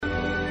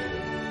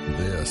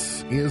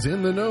This is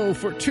In the Know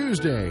for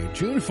Tuesday,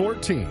 June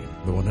 14,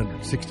 the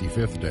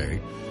 165th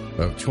day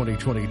of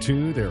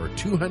 2022. There are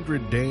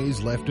 200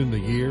 days left in the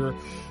year.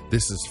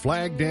 This is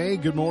Flag Day.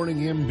 Good morning,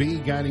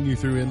 MB, guiding you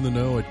through In the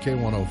Know at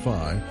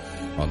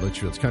K105 on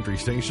Litchfield's Country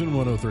Station,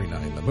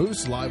 103.9 The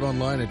Moose, live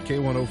online at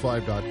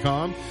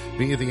K105.com,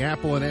 via the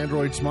Apple and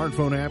Android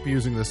smartphone app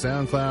using the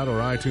SoundCloud or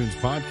iTunes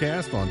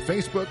podcast, on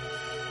Facebook,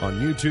 on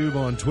YouTube,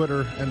 on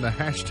Twitter, and the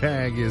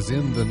hashtag is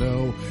In the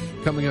Know.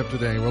 Coming up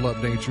today, we'll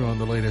update you on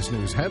the latest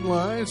news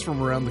headlines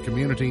from around the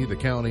community, the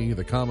county,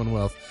 the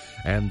Commonwealth,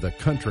 and the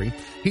country.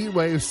 Heat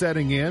wave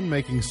setting in,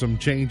 making some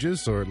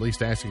changes, or at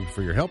least asking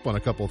for your help on a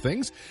couple of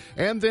things.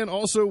 And then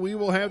also we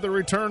will have the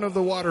return of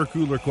the water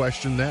cooler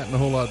question, that and a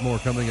whole lot more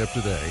coming up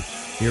today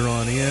here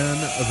on In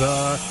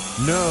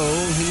the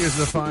Know. He is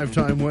the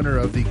 5-time winner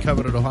of the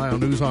coveted Ohio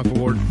Newshawk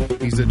Award.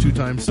 He's a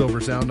 2-time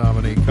Silver Sound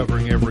nominee,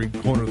 covering every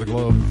corner of the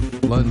globe: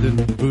 London,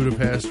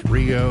 Budapest,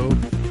 Rio,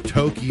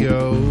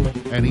 Tokyo,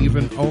 and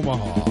even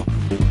Omaha.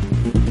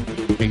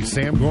 He's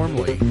Sam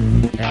Gormley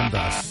and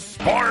the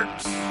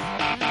Sparks.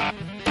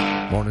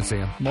 Morning,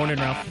 Sam. Morning,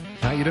 Ralph.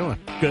 How you doing?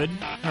 Good.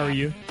 How are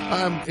you?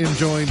 I'm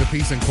enjoying the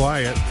peace and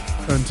quiet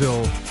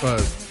until...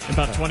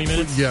 about 20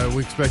 minutes? Yeah,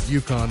 we expect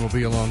UConn will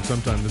be along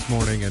sometime this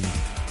morning, and,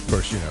 of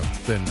course, you know,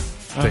 then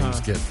things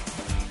get...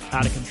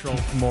 out of control.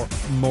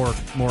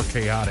 More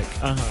chaotic.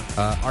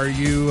 Are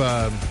you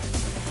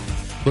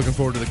looking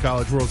forward to the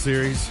College World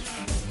Series?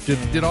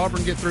 Did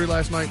Auburn get through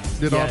last night?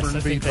 Did Yes, Auburn I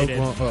think beat they did.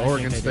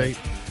 Oregon State?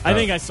 I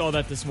think I saw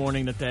that this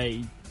morning, that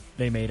they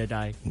made a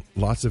die.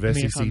 Lots of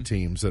SEC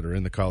teams that are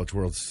in the College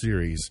World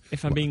Series.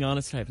 If I'm being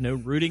honest, I have no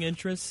rooting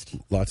interest.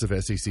 Lots of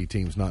SEC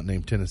teams not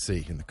named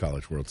Tennessee in the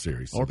College World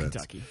Series. Or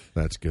Kentucky.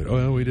 That's good. Oh,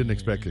 well, we didn't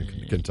expect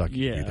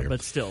Kentucky to be there.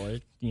 But still,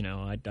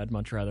 I'd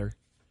much rather...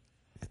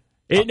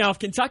 Now, if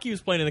Kentucky was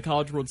playing in the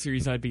College World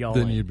Series, I'd be all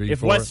then in. You'd be if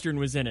for Western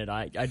was in it,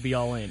 I'd be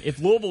all in. If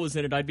Louisville was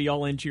in it, I'd be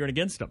all in cheering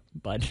against them.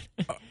 But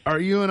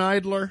Are you an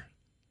idler?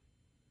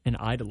 An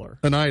idler.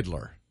 An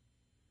idler.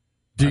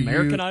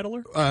 American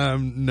Idler?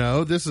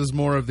 No, this is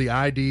more of the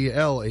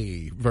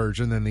IDLE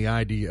version than the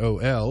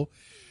IDOL.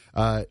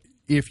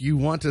 If you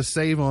want to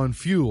save on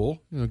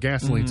fuel,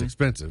 gasoline's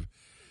expensive,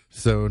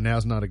 so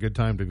now's not a good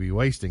time to be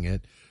wasting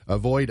it.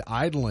 Avoid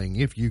idling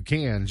if you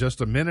can. Just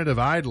a minute of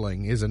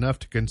idling is enough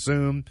to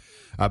consume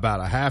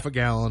about a half a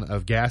gallon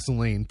of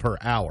gasoline per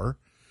hour.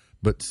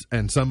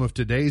 And some of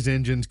today's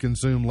engines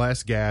consume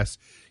less gas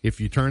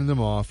if you turn them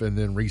off and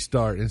then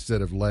restart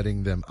instead of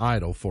letting them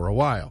idle for a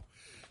while.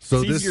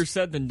 So it's easier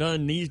said than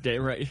done these days,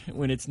 right?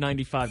 When it's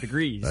 95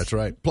 degrees. That's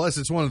right. Plus,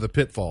 it's one of the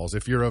pitfalls.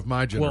 If you're of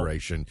my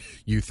generation,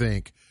 you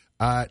think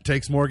it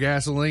takes more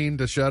gasoline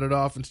to shut it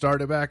off and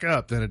start it back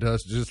up than it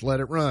does to just let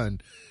it run.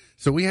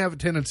 So we have a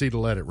tendency to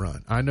let it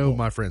run. I know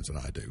my friends and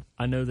I do.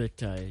 I know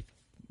that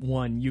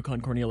one Yukon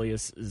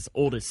Cornelius'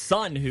 oldest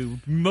son, who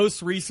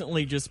most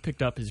recently just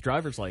picked up his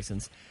driver's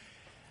license,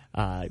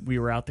 we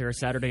were out there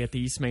Saturday at the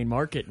East Main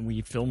Market, and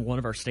we filmed one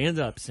of our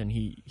stand-ups, and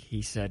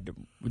he said,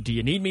 "Do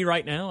you need me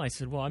right now?" I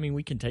said, "Well, I mean,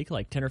 we can take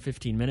like 10 or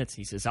 15 minutes."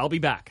 He says, "I'll be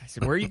back." I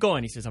said, "Where are you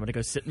going?" He says, "I'm going to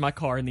go sit in my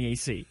car in the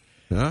AC."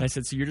 Huh? I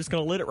said, "So you're just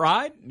going to let it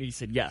ride?" And he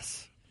said,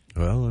 "Yes."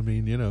 Well, I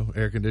mean,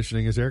 air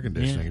conditioning is air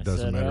conditioning. Yeah, it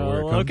doesn't matter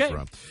where it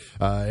comes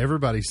from.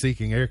 Everybody's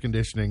seeking air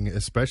conditioning,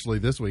 especially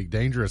this week.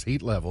 Dangerous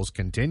heat levels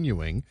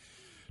continuing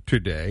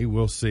today.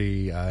 We'll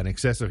see an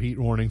excessive heat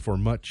warning for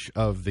much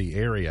of the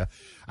area.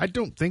 I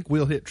don't think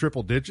we'll hit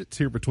triple digits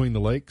here between the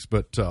lakes,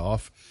 but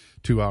off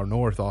to our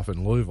north, off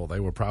in Louisville,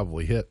 they will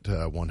probably hit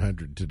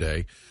 100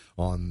 today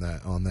on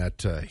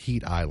that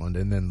heat island.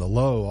 And then the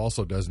low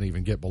also doesn't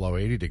even get below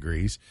 80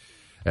 degrees.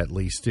 At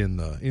least in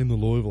the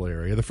Louisville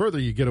area. The further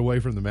you get away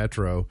from the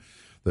metro,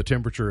 the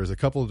temperature is a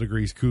couple of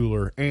degrees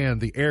cooler,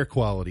 and the air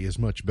quality is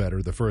much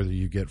better the further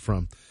you get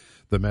from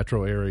the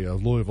metro area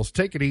of Louisville. So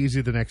take it easy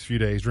the next few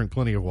days. Drink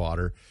plenty of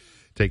water.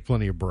 Take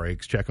plenty of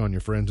breaks. Check on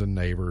your friends and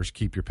neighbors.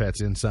 Keep your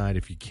pets inside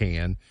if you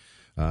can.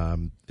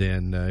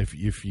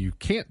 If you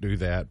can't do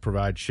that,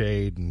 provide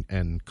shade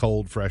and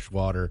cold, fresh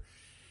water,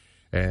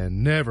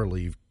 and never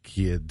leave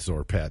kids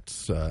or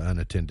pets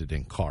unattended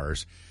in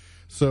cars.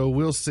 So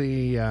we'll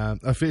see.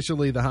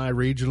 Officially, the high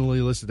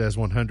regionally listed as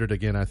 100.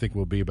 Again, I think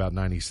will be about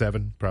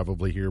 97,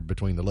 probably here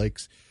between the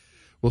lakes.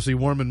 We'll see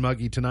warm and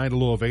muggy tonight, a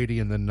low of 80,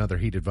 and then another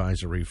heat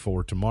advisory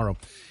for tomorrow.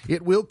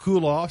 It will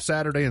cool off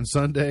Saturday and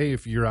Sunday.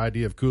 If your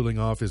idea of cooling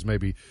off is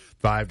maybe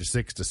 5 to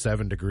 6 to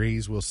 7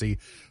 degrees, we'll see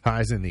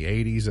highs in the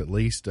 80s at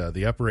least,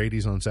 the upper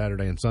 80s on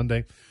Saturday and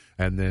Sunday,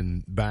 and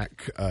then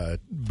back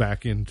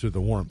into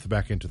the warmth,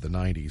 back into the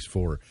 90s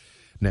for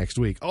next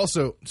week.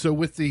 Also, so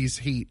with these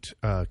heat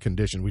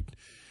conditions, we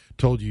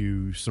told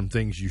you some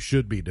things you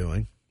should be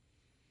doing: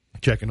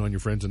 checking on your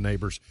friends and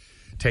neighbors,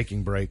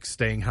 taking breaks,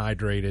 staying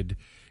hydrated.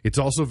 It's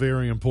also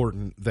very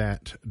important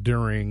that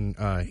during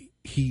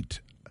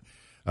heat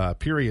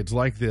periods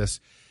like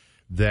this,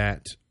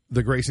 that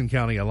the Grayson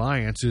County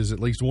Alliance is at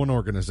least one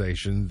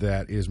organization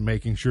that is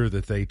making sure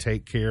that they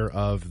take care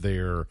of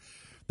their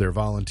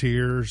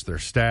volunteers, their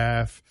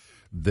staff,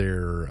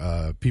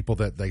 their people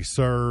that they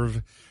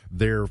serve,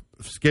 their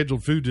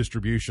scheduled food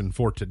distribution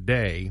for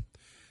today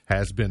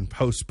has been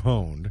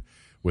postponed.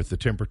 With the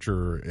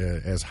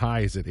temperature as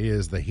high as it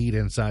is, the heat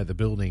inside the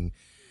building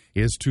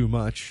is too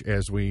much,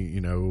 as we,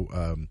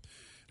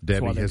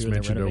 Debbie has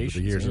mentioned over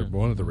the years. Yeah.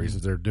 One of the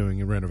reasons they're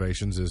doing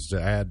renovations is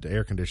to add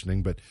air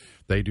conditioning, but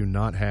they do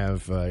not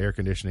have air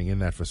conditioning in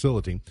that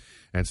facility,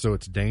 and so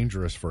it's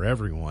dangerous for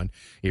everyone.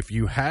 If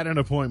you had an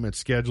appointment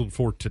scheduled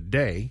for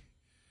today,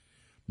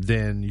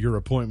 then your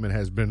appointment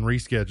has been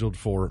rescheduled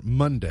for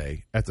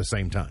Monday at the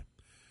same time.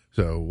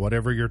 So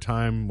whatever your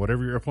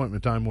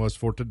appointment time was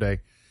for today,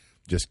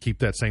 just keep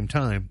that same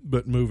time,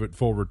 but move it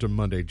forward to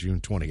Monday, June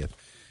 20th.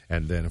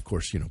 And then, of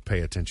course,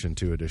 pay attention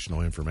to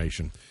additional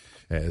information,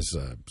 as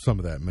some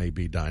of that may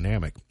be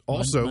dynamic.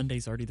 Also,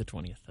 Monday's already the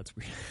 20th. That's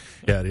weird.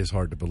 Yeah, it is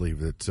hard to believe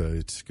that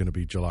it's going to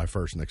be July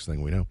 1st, next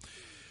thing we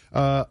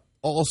know.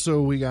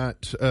 Also, we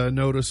got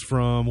notice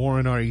from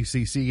Warren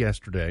RECC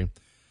yesterday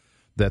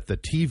that the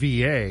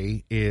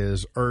TVA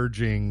is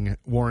urging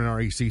Warren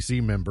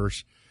RECC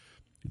members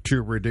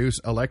to reduce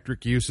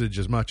electric usage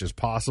as much as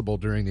possible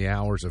during the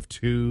hours of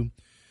 2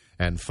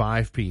 and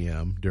 5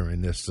 p.m.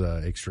 during this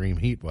extreme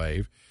heat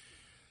wave.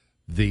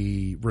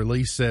 The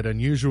release said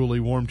unusually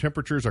warm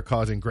temperatures are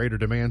causing greater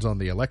demands on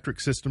the electric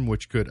system,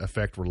 which could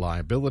affect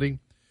reliability.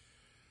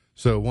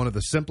 So one of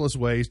the simplest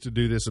ways to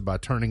do this is by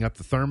turning up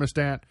the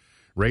thermostat.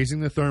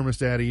 Raising the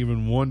thermostat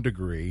even 1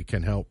 degree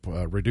can help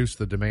reduce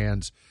the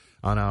demands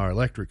on our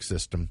electric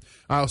system.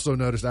 I also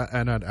noticed,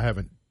 and I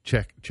haven't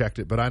checked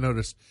it, but I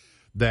noticed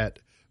that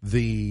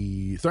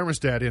the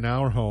thermostat in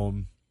our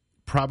home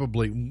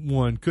probably,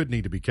 one, could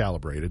need to be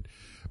calibrated,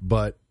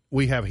 but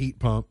we have a heat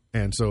pump,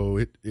 and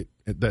so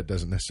that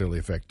doesn't necessarily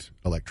affect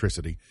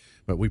electricity.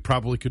 But we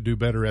probably could do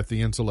better at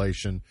the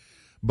insulation.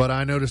 But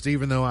I noticed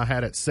even though I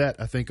had it set,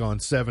 I think, on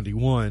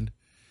 71,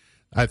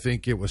 I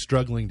think it was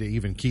struggling to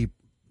even keep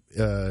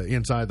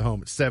inside the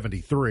home at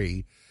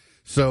 73.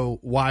 So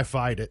why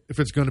fight it if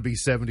it's going to be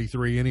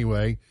 73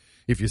 anyway?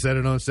 If you set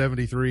it on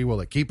 73,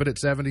 will it keep it at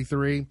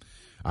 73?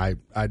 I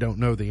don't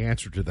know the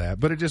answer to that,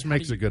 but it just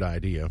makes a good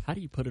idea. How do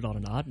you put it on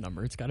an odd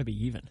number? It's got to be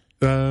even.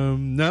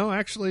 No,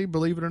 actually,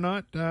 believe it or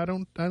not, I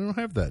don't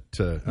have that.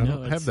 I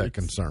don't have that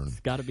concern.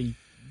 It's got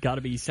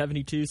to be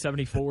 72,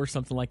 74,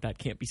 something like that.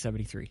 Can't be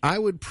 73. I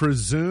would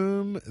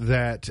presume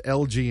that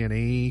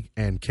LG&E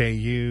and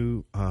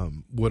KU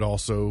would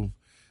also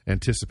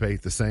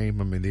anticipate the same.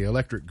 I mean, the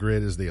electric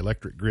grid is the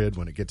electric grid.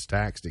 When it gets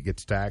taxed, it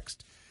gets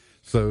taxed.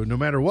 So no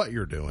matter what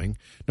you're doing,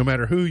 no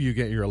matter who you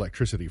get your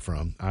electricity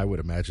from, I would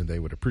imagine they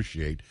would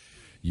appreciate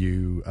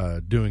you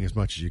doing as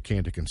much as you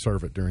can to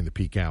conserve it during the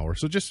peak hour.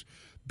 So just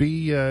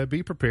be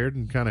prepared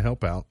and kind of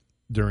help out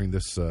during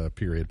this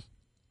period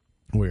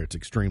where it's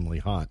extremely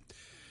hot.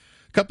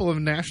 A couple of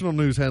national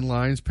news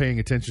headlines paying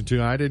attention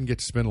to. I didn't get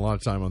to spend a lot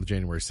of time on the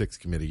January 6th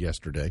committee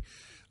yesterday.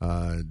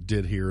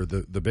 Did hear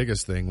the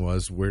biggest thing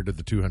was, where did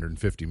the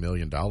 $250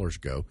 million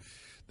go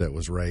that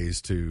was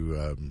raised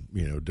to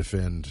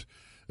defend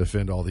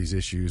all these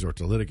issues or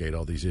to litigate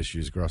all these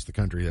issues across the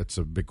country? That's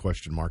a big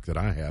question mark that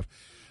I have.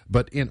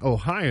 But in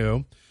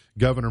Ohio,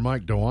 Governor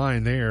Mike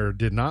DeWine there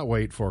did not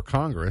wait for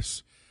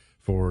Congress,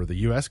 for the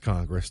U.S.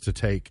 Congress, to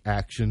take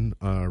action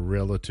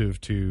relative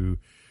to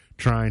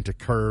trying to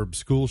curb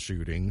school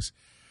shootings.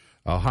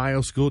 Ohio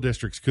school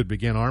districts could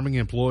begin arming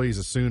employees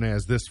as soon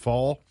as this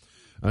fall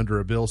under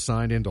a bill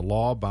signed into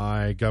law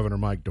by Governor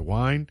Mike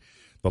DeWine.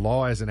 The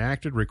law, as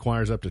enacted,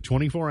 requires up to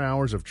 24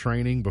 hours of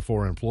training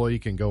before an employee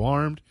can go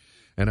armed,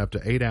 and up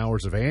to 8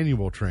 hours of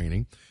annual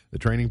training. The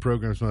training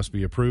programs must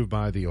be approved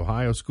by the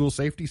Ohio School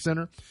Safety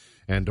Center,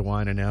 and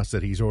DeWine announced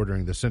that he's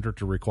ordering the center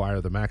to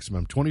require the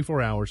maximum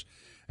 24 hours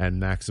and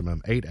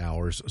maximum 8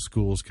 hours.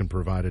 Schools can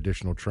provide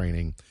additional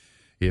training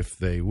if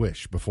they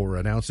wish. Before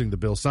announcing the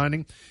bill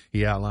signing,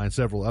 he outlined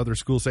several other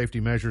school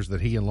safety measures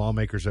that he and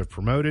lawmakers have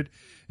promoted,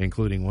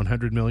 including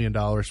 $100 million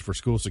for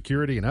school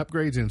security and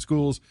upgrades in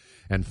schools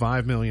and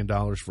 $5 million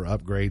for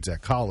upgrades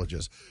at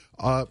colleges.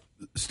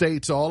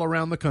 States all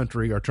around the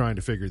country are trying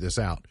to figure this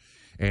out,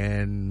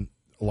 and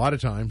a lot of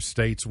times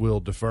states will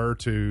defer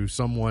to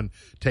someone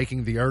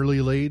taking the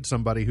early lead,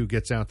 somebody who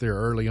gets out there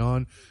early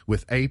on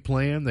with a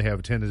plan. They have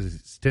a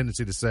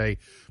tendency to say,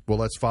 well,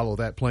 let's follow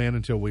that plan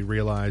until we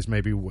realize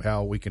maybe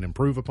how we can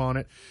improve upon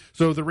it.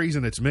 So the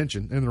reason it's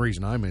mentioned, and the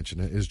reason I mention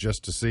it, is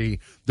just to see,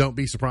 don't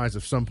be surprised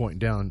if some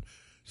point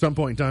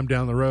in time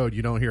down the road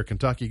you don't hear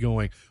Kentucky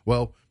going,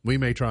 well, we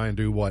may try and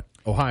do what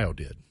Ohio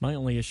did. My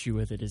only issue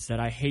with it is that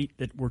I hate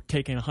that we're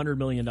taking $100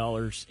 million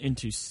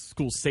into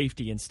school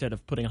safety instead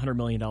of putting $100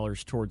 million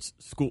towards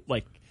school.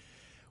 Like,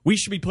 we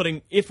should be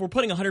putting, if we're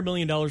putting $100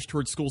 million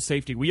towards school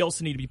safety, we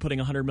also need to be putting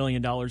 $100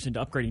 million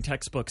into upgrading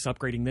textbooks,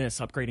 upgrading this,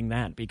 upgrading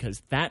that,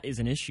 because that is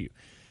an issue.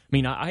 I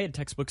mean, I had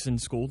textbooks in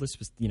school, this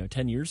was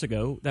 10 years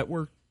ago, that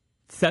were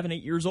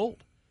 7-8 years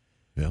old.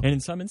 Yeah. And in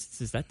some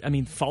instances,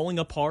 falling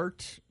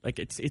apart, like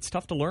it's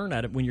tough to learn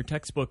at it when your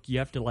textbook, you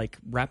have to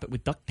wrap it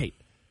with duct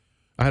tape.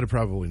 I'd have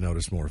probably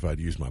noticed more if I'd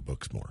used my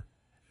books more.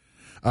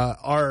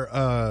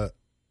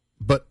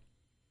 But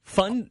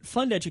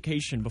fund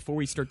education before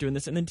we start doing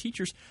this, and then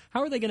teachers,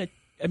 how are they going to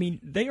I mean,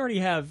 they already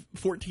have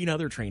 14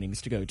 other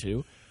trainings to go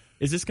to.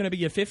 Is this going to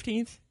be a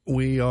 15th?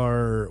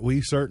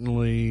 We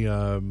certainly,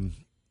 I'll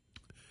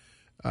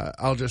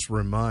just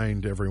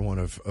remind everyone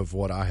of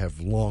what I have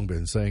long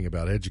been saying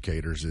about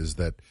educators is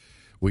that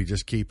we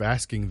just keep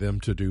asking them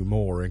to do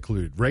more,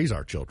 include raise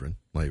our children.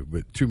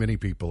 But too many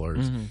people are,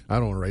 I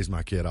don't want to raise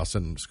my kid. I'll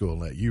send them to school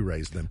and let you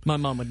raise them. My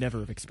mom would never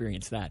have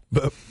experienced that.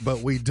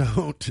 But we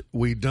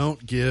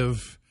don't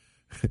give,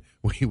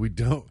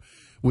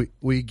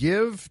 we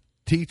give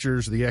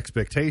teachers the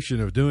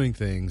expectation of doing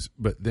things,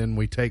 but then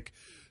we take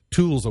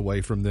tools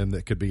away from them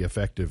that could be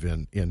effective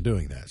in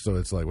doing that. So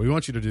it's like, we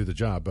want you to do the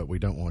job, but we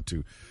don't want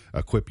to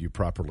equip you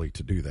properly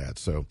to do that.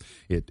 So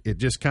it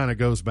just kind of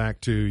goes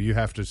back to you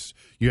have to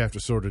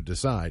sort of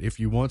decide. If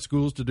you want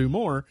schools to do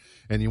more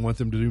and you want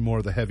them to do more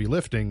of the heavy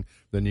lifting,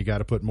 then you got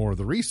to put more of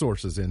the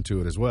resources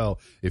into it as well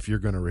if you're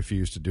going to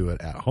refuse to do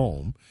it at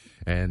home.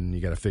 And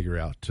you got to figure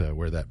out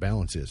where that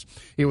balance is.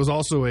 It was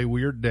also a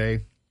weird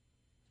day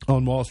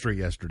on Wall Street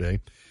yesterday.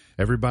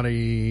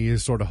 Everybody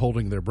is sort of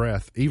holding their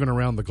breath, even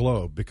around the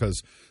globe,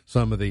 because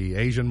some of the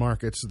Asian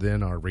markets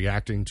then are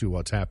reacting to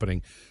what's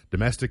happening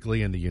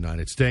domestically in the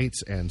United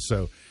States. And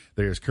so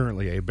there's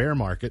currently a bear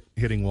market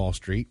hitting Wall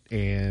Street,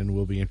 and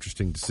will be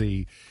interesting to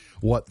see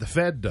what the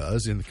Fed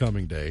does in the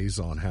coming days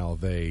on how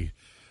they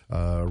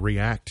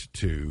react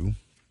to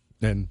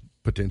and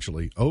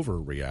potentially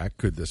overreact.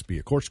 Could this be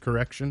a course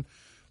correction,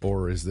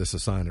 or is this a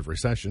sign of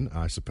recession?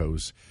 I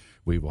suppose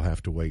we will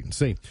have to wait and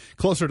see.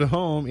 Closer to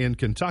home in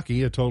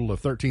Kentucky, a total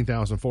of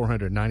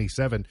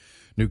 13,497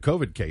 new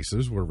COVID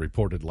cases were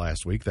reported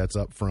last week. That's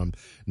up from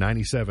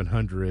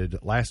 9,700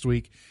 last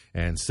week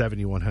and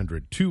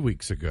 7,100 2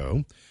 weeks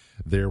ago.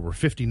 There were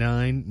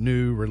 59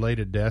 new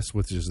related deaths,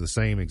 which is the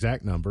same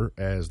exact number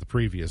as the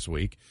previous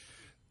week.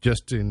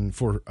 Just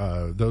for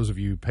those of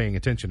you paying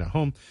attention at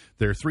home,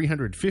 there are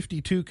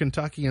 352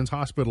 Kentuckians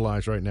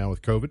hospitalized right now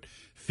with COVID,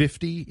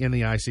 50 in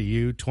the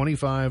ICU,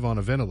 25 on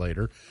a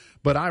ventilator.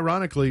 But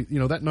ironically,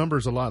 that number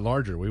is a lot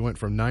larger. We went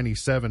from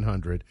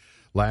 9,700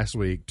 last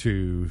week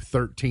to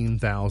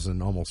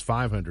 13,000, almost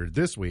 500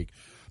 this week.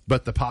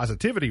 But the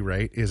positivity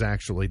rate is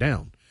actually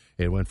down.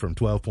 It went from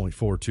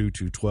 12.42 to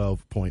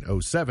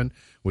 12.07,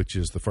 which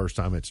is the first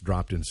time it's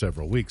dropped in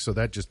several weeks. So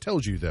that just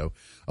tells you, though,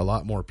 a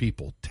lot more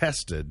people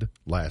tested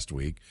last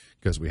week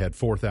because we had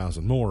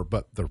 4,000 more.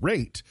 But the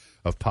rate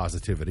of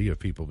positivity of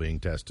people being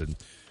tested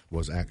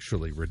was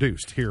actually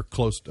reduced. Here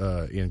close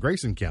in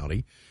Grayson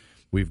County,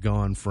 we've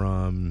gone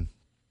from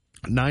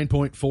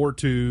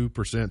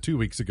 9.42% 2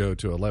 weeks ago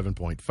to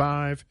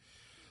 11.5%.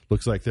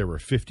 Looks like there were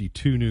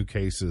 52 new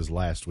cases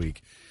last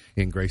week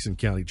in Grayson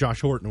County. Josh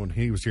Horton, when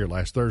he was here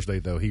last Thursday,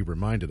 though, he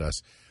reminded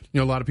us,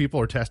 a lot of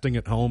people are testing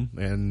at home,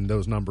 and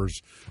those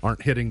numbers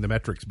aren't hitting the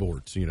metrics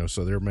boards,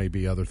 so there may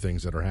be other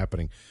things that are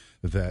happening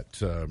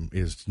that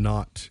is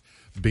not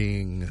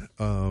being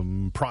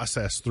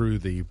processed through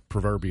the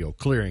proverbial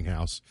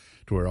clearinghouse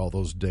to where all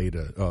those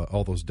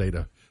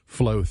data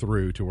flow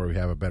through to where we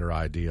have a better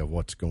idea of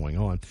what's going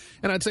on.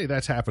 And I'd say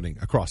that's happening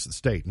across the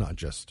state,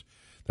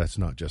 that's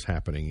not just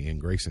happening in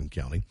Grayson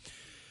County.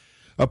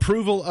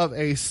 Approval of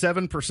a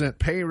 7%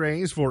 pay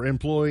raise for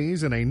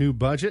employees and a new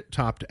budget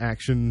topped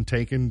action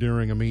taken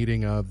during a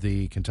meeting of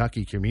the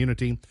Kentucky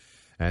Community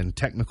and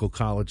Technical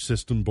College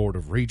System Board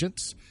of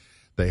Regents.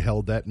 They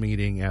held that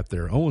meeting at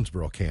their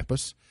Owensboro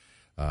campus.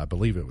 I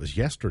believe it was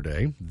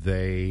yesterday.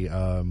 The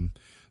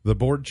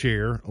board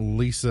chair,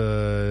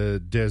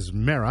 Lisa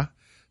Desmera,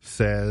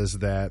 says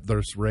that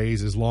this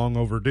raise is long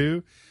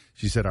overdue.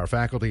 She said, our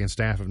faculty and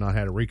staff have not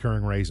had a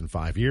recurring raise in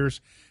 5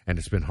 years, and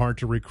it's been hard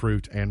to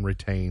recruit and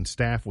retain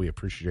staff. We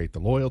appreciate the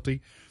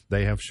loyalty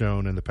they have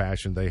shown and the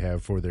passion they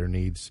have for their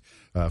needs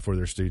for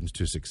their students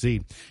to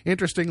succeed.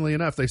 Interestingly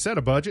enough, they set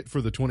a budget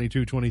for the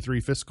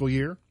 22-23 fiscal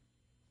year,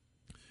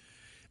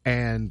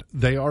 and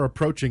they are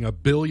approaching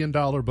 $1 billion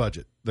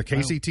budget. The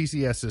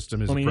KCTCS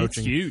system is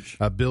approaching huge.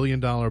 $1 billion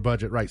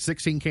budget. Right,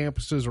 16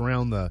 campuses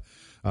around the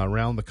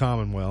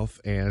Commonwealth,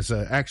 and it's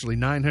actually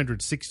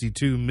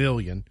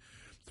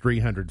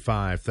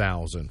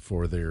 $962,305,000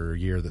 for their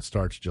year that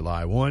starts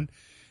July 1.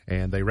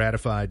 And they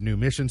ratified new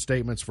mission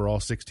statements for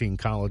all 16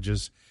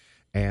 colleges,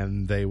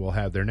 and they will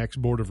have their next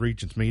Board of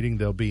Regents meeting.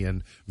 They'll be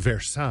in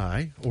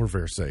Versailles or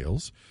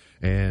Versailles,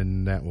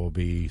 and that will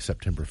be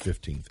September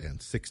 15th and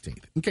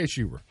 16th. In case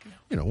you were,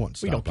 wanting to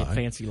stop by. We don't get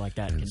fancy like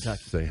that in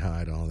Kentucky. Say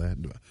hi to all that.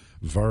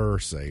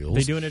 Versailles.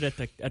 They doing it at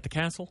the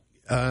castle?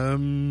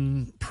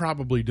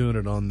 Probably doing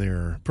it on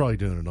their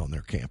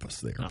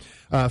campus there.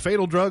 Oh.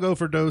 Fatal drug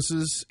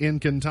overdoses in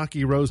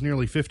Kentucky rose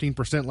nearly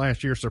 15%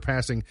 last year,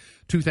 surpassing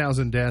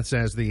 2,000 deaths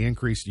as the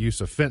increased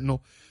use of fentanyl,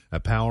 a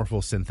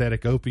powerful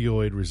synthetic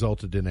opioid,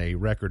 resulted in a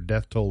record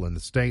death toll in the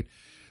state.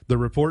 The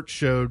report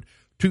showed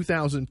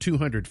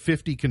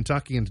 2,250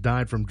 Kentuckians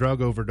died from drug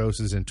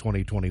overdoses in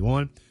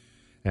 2021,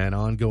 an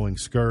ongoing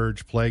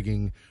scourge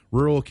plaguing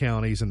rural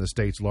counties and the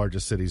state's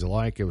largest cities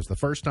alike. It was the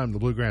first time the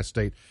Bluegrass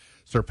State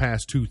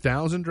surpassed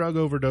 2,000 drug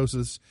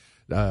overdoses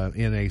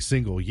in a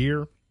single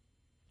year.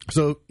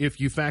 So if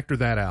you factor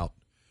that out,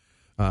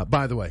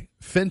 by the way,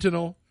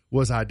 fentanyl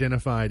was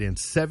identified in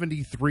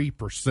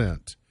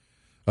 73%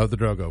 of the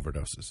drug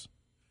overdoses.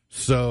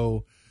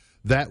 So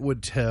that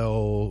would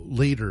tell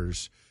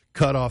leaders,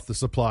 cut off the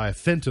supply of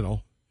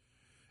fentanyl,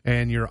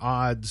 and your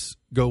odds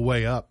go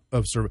way up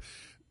of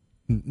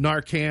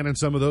Narcan and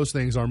some of those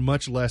things are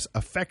much less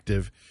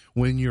effective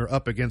when you're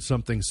up against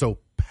something so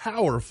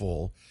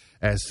powerful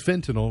as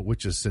fentanyl,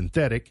 which is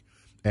synthetic,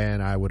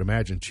 and I would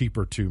imagine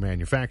cheaper to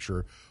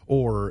manufacture,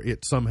 or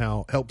it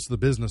somehow helps the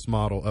business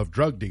model of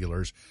drug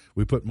dealers.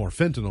 We put more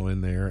fentanyl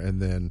in there,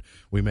 and then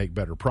we make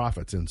better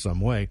profits in some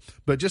way.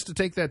 But just to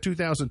take that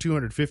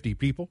 2,250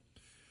 people,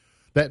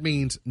 that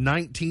means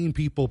 19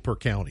 people per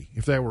county.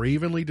 If that were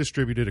evenly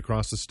distributed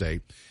across the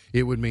state,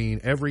 it would mean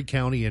every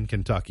county in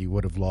Kentucky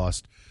would have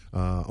lost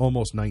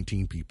almost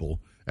 19 people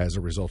as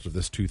a result of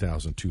this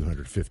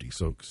 2,250.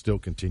 So still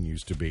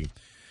continues to be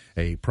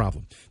a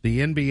problem. The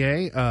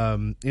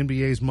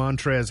NBA's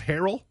Montrezl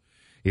Harrell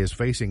is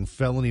facing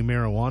felony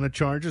marijuana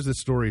charges. This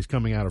story is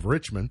coming out of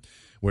Richmond,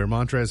 where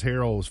Montrezl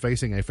Harrell was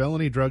facing a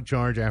felony drug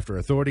charge after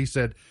authorities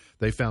said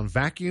they found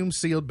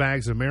vacuum-sealed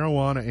bags of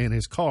marijuana in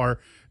his car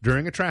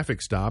during a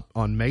traffic stop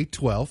on May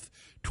 12th.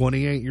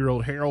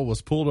 28-year-old Harrell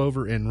was pulled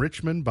over in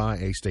Richmond by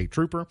a state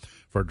trooper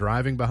for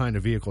driving behind a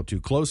vehicle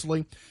too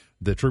closely.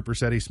 The trooper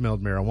said he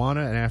smelled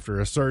marijuana, and after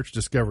a search,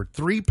 discovered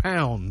 3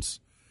 pounds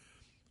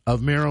of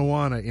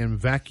marijuana in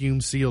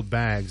vacuum-sealed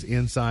bags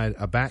inside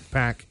a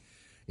backpack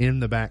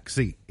in the back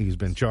seat. He's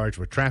been charged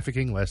with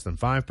trafficking less than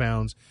 5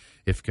 pounds.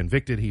 If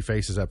convicted, he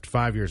faces up to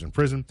 5 years in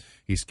prison.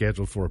 He's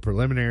scheduled for a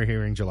preliminary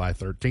hearing July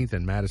 13th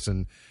in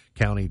Madison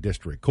County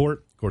District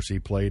Court. Of course, he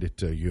played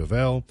at U of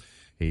L.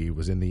 He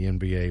was in the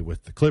NBA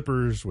with the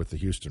Clippers, with the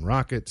Houston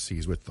Rockets.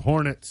 He's with the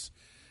Hornets.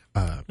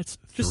 It's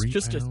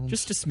just a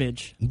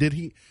smidge. Did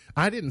he?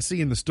 I didn't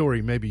see in the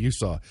story. Maybe you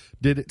saw.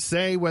 Did it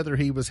say whether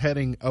he was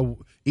heading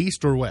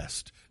east or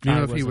west? Do you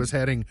know if he was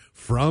heading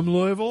from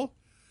Louisville,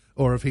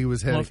 or if he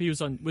was heading? Well, if he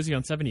was he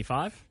on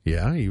 75?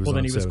 Yeah, he was. Well, on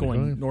then he was 75.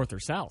 going north or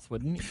south,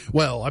 wouldn't he?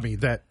 Well, I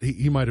mean that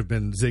he might have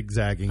been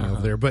zigzagging over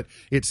there, but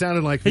it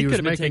sounded like he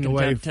was making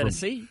away from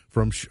Tennessee.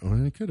 Well,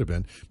 it could have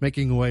been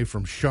making away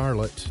from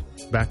Charlotte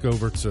back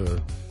over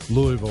to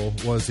Louisville.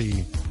 Was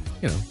he?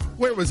 You know,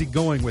 where was he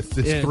going with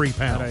this 3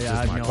 pounds?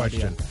 Is my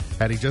question. Idea.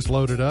 Had he just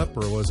loaded up,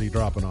 or was he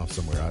dropping off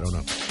somewhere? I don't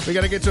know. We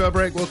got to get to a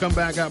break. We'll come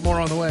back. Got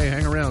more on the way.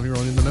 Hang around here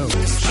on In the Know.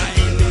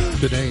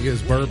 Today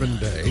is Bourbon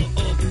Day.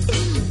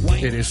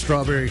 It is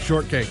Strawberry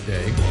Shortcake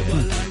Day.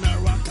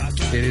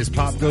 It is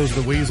Pop Goes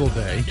the Weasel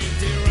Day.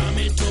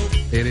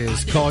 It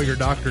is Call Your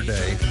Doctor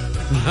Day.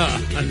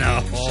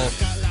 No.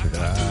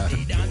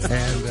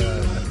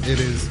 And it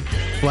is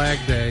Flag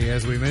Day,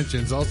 as we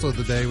mentioned. It's also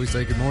the day we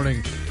say good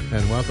morning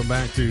and welcome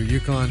back to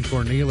Yukon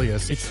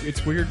Cornelius.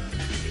 It's weird.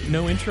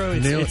 No intro.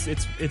 It's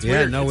yeah,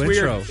 weird. No it's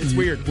intro. Weird. It's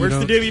weird. Where's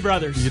the Doobie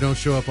Brothers? You don't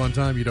show up on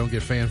time, you don't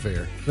get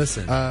fanfare.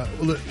 Listen,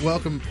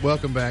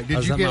 welcome back.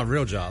 Did you get my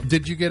real job?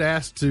 Did you get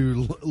asked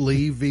to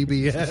leave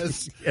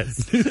VBS?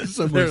 Yes.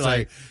 Someone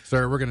say,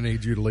 "Sir, we're going to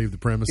need you to leave the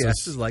premises." Yeah,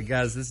 this is like,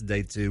 guys, this is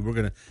day 2. We're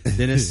gonna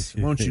Dennis.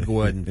 Why don't you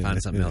go ahead and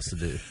find something else to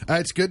do?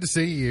 It's good to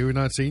see you. We've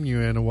not seen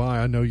you in a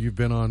while. I know you've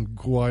been on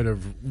quite a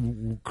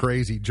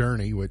crazy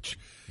journey, which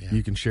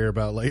you can share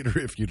about later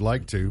if you'd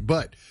like to.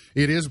 But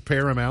it is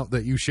paramount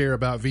that you share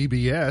about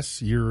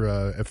VBS. You're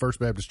at First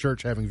Baptist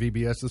Church having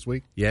VBS this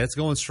week. Yeah, it's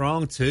going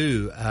strong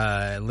too.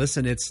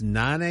 Listen, it's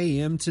 9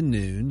 a.m. to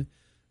noon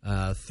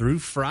through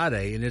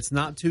Friday, and it's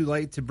not too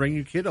late to bring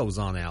your kiddos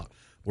on out.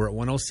 We're at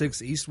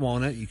 106 East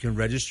Walnut. You can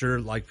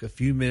register like a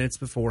few minutes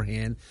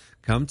beforehand.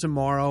 Come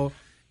tomorrow.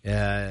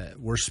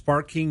 We're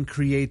sparking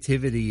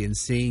creativity and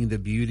seeing the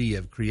beauty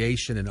of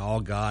creation and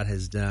all God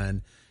has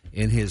done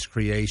in His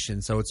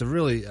creation. So it's a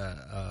really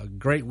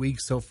great week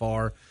so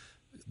far.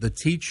 The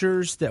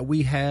teachers that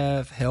we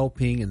have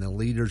helping and the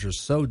leaders are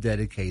so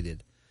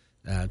dedicated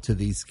to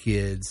these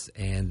kids,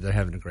 and they're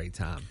having a great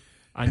time.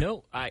 I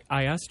know. I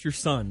asked your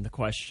son the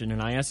question,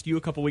 and I asked you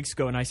a couple weeks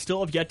ago, and I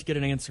still have yet to get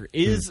an answer.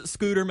 Is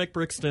Scooter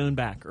McBrickstone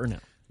back or no?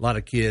 A lot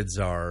of kids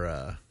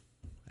are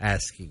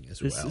asking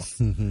as well.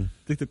 This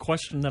is the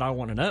question that I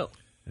want to know.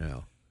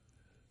 Yeah.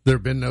 There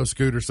have been no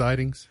Scooter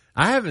sightings?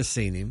 I haven't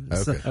seen him.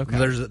 Okay.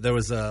 There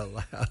was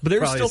But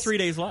there's still 3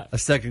 days left. A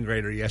second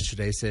grader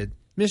yesterday said,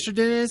 "Mr.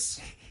 Dennis,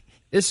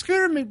 is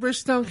Scooter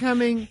McBrickstone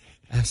coming?"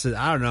 I said,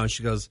 "I don't know." And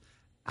she goes,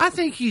 "I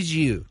think he's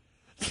you."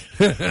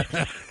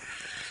 I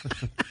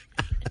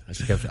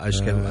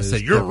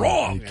said, "You're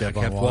wrong." You kept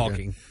I kept on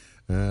walking.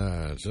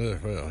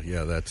 Well,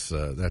 yeah,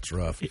 that's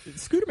rough.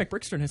 Scooter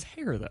McBrickstone has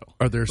hair, though.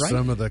 Are there right?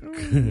 some of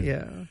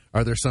the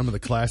Are there some of the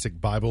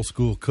classic Bible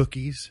school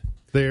cookies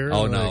there?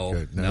 Oh,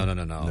 Like,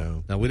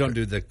 no. We don't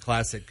do the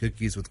classic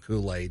cookies with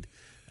Kool-Aid.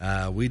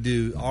 We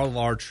do, all of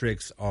our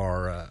tricks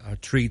are, our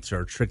treats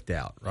are tricked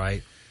out,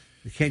 right?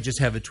 You can't just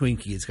have a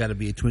Twinkie. It's got to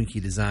be a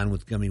Twinkie design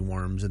with gummy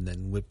worms and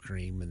then whipped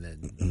cream and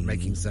then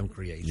making some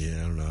creation. Yeah,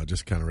 I don't know. I'd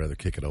just kind of rather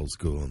kick it old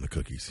school on the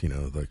cookies. You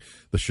know, the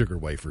sugar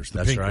wafers. The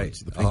That's pink right. Ones,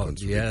 the pink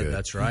ones would be good.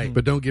 That's right.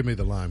 But don't give me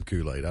the lime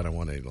Kool-Aid. I don't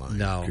want any lime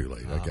No,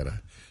 Kool-Aid.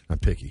 no. I'm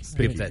picky.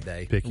 Skip that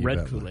day. Picky Red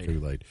about my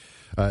Kool-Aid.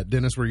 Kool-Aid.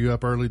 Dennis, were you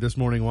up early this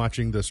morning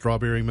watching the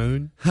Strawberry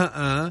Moon?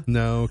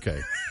 No,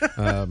 okay.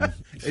 So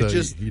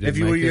If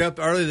you were up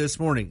early this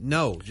morning,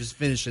 no, just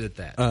finish it at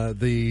that.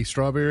 the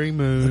Strawberry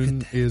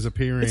Moon is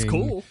appearing. It's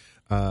cool.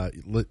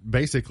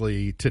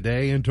 Basically,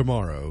 today and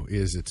tomorrow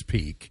is its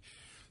peak.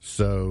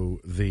 So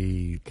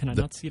Can I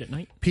the not see it at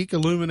night? peak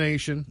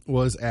illumination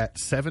was at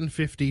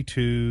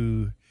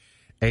 7:52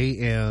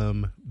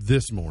 a.m.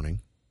 this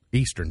morning,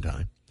 Eastern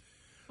time.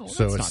 Oh,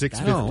 So that's at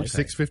not bad.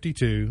 okay.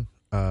 6:52,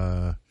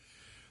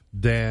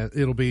 that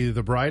it'll be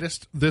the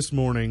brightest this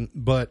morning,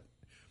 but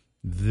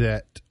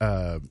that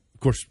of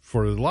course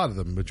for a lot of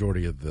the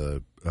majority of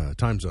the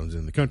time zones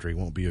in the country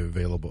won't be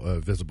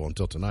visible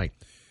until tonight.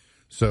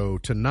 So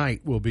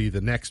tonight will be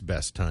the next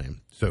best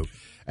time. So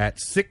at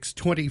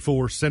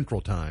 6:24 Central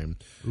Time,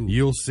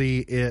 you'll see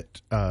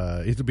it.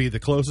 It'll be the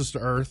closest to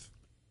Earth,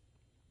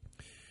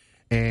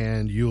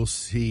 and you'll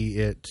see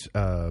it.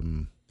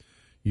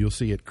 You'll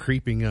see it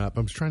creeping up.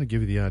 I'm just trying to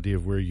give you the idea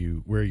of where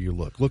you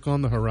look. Look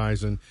on the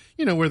horizon.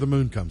 You know where the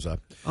moon comes up.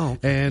 Oh,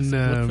 and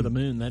Look for the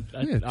moon.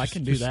 I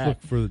can do that.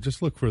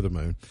 Look for the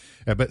moon.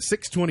 But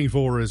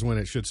 6:24 is when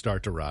it should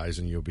start to rise,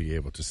 and you'll be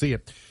able to see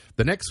it.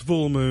 The next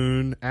full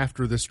moon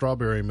after the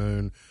Strawberry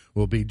Moon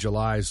will be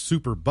July's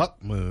super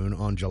buck moon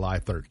on July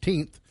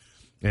 13th,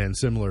 and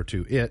similar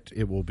to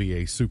it will be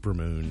a super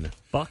moon.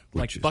 Buck,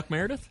 like which is- Buck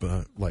Meredith?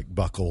 like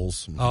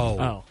Buckles.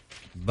 Oh.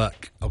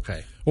 Buck.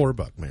 Okay. Or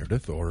Buck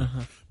Meredith, or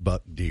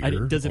Buck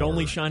Deer. Does it or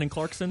only shine in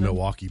Clarkson? then?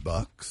 Milwaukee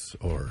Bucks,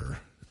 or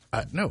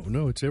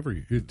no, it's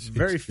every. It's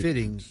Very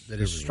fitting that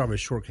it's Strawberry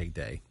Shortcake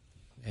Day,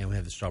 and we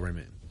have the Strawberry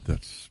Moon.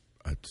 That's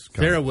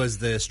Sarah was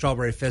the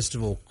Strawberry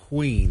Festival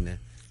queen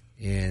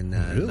in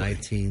Really?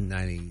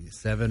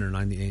 1997 or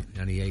 98.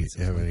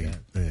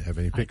 Have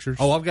any pictures?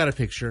 Oh, I've got a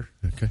picture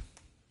okay.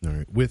 All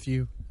right, with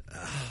you.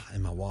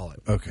 in my wallet.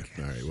 Okay,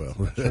 all right.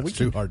 Well, that's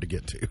too hard to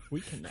get to.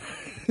 We can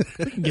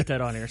get that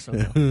on air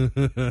somehow.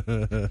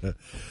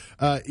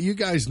 You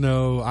guys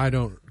know I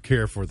don't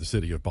care for the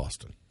city of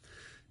Boston.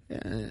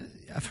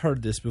 I've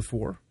heard this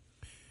before.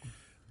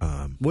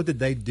 What did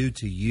they do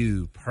to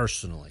you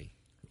personally?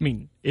 I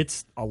mean,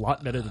 it's a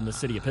lot better than the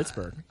city of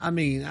Pittsburgh. I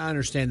mean, I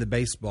understand the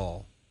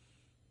baseball.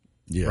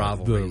 Yeah,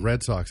 Rivalry. the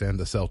Red Sox and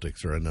the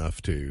Celtics are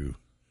enough to.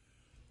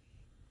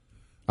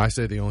 I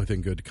say the only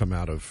thing good to come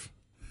out of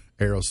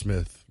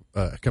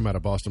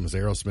Boston was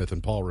Aerosmith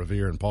and Paul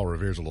Revere, and Paul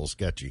Revere's a little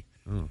sketchy.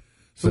 Who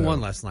So- won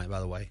last night, by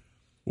the way?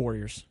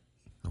 Warriors.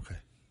 Okay.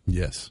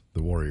 Yes,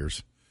 the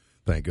Warriors.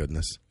 Thank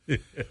goodness.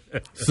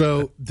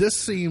 So this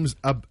seems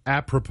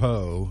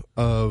apropos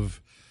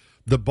of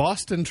the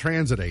Boston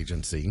Transit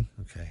Agency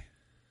Okay.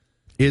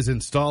 is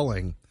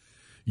installing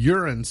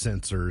urine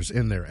sensors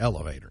in their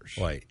elevators.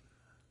 Wait.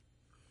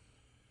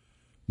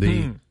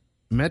 The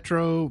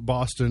Metro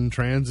Boston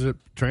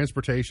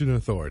Transportation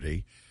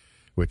Authority,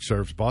 which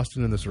serves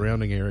Boston and the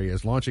surrounding area,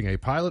 is launching a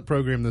pilot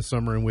program this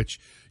summer in which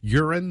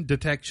urine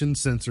detection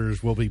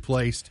sensors will be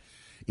placed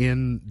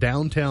in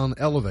downtown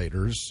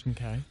elevators.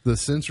 Okay. The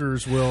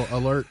sensors will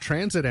alert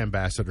transit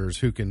ambassadors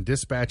who can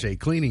dispatch a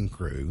cleaning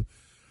crew.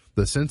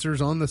 The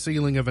sensors on the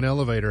ceiling of an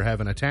elevator have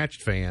an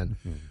attached fan,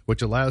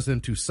 which allows them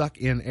to suck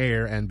in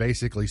air and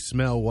basically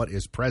smell what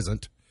is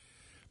present.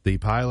 The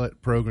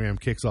pilot program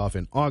kicks off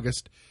in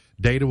August.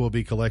 Data will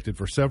be collected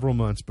for several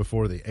months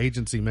before the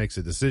agency makes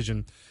a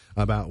decision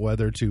about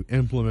whether to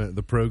implement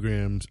the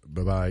programs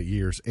by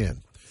year's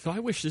end. So I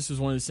wish this was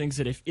one of those things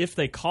that if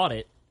they caught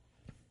it,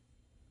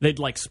 they'd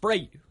like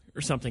spray you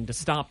or something to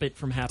stop it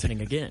from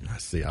happening again.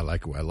 See, I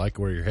like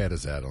where your head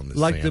is at on this.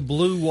 Like Sam. the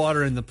blue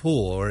water in the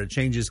pool, or it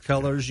changes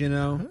colors, you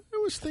know? I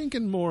was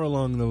thinking more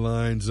along the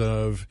lines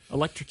of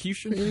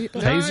Electrocution?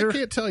 Taser? I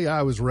can't tell you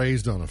I was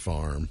raised on a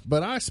farm,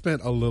 but I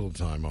spent a little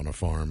time on a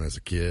farm as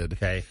a kid.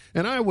 Okay.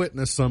 And I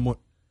witnessed someone.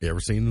 You ever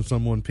seen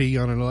someone pee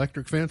on an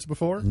electric fence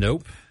before?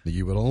 Nope.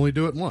 You would only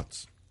do it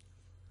once.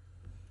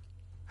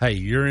 Hey,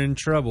 you're in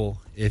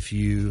trouble if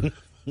you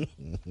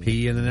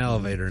pee in an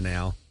elevator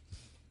now.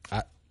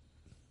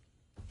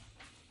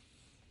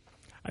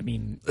 I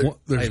mean, There's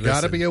Hey, got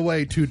to listen. be a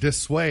way to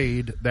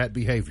dissuade that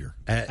behavior.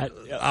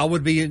 I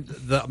would be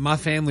my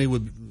family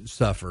would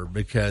suffer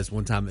because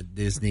one time at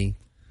Disney,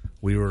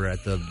 we were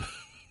at the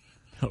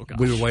oh gosh.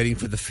 we were waiting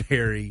for the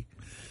ferry,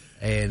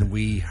 and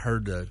we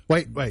heard the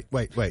Wait.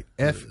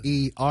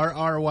 FERRY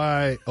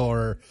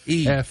or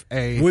E.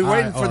 FAIRY? We were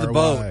waiting for the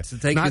boat to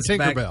take not us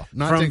back Tinkerbell,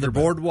 not from the Tinkerbell.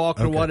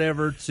 boardwalk or Okay.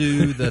 whatever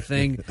to the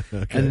thing,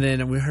 and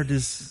then we heard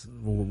this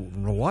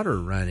water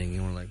running,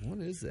 and we're like, "What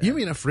is that?" You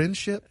mean a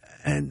friendship?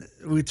 And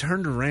we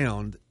turned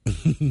around,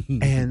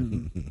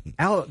 and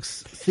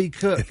Alex C.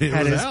 Cook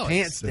had was his Alex.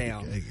 pants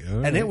down, Okay,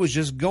 all and it was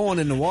just going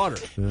in the water.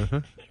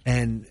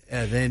 And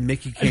then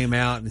Mickey came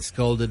out and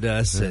scolded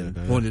us and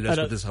pointed us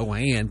with his whole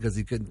hand because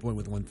he couldn't point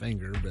with one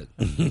finger. But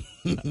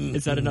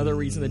Is that another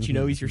reason that you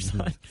know he's your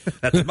son?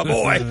 that's my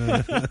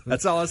boy.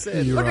 That's all I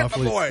said. You Look were at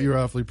my boy.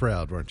 awfully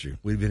proud, weren't you?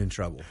 We'd been in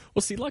trouble.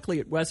 Well, see,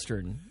 luckily at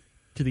Western,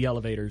 to the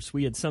elevators,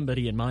 we had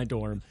somebody in my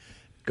dorm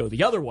go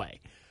the other way.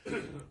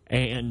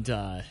 And,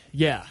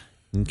 yeah,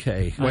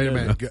 Okay. Wait a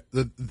minute.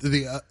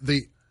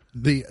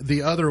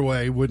 The other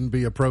way wouldn't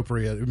be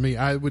appropriate. I mean,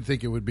 I would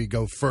think it would be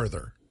go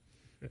further.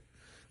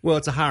 Well,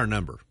 it's a higher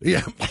number.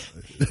 Yeah.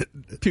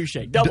 Touche.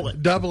 Double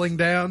it. Doubling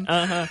down.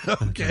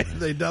 Okay,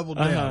 they doubled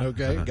down.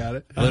 Okay, got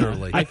it.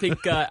 Literally. I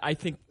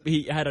think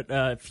he had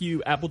a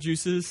few apple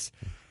juices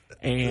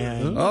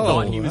and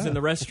thought he was in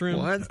the restroom.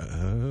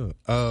 What?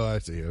 Oh, I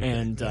see. Okay.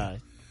 And I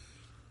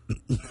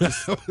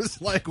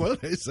was like,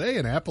 what do they say?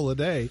 An apple a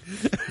day.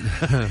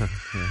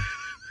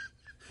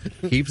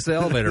 Keeps the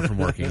elevator from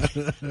working.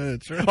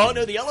 That's right. oh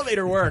no, the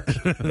elevator worked.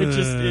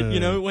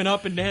 It went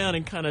up and down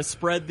and kind of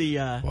spread the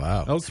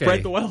Wow. Okay.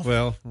 spread the wealth.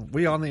 Well,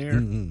 we on the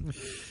air.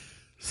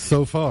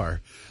 So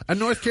far, a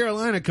North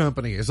Carolina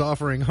company is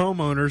offering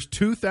homeowners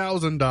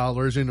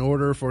 $2,000 in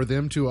order for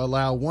them to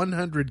allow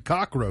 100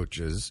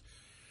 cockroaches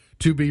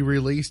to be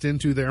released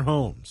into their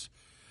homes.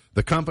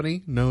 The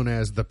company, known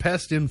as the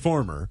Pest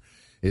Informer,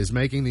 is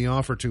making the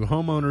offer to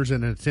homeowners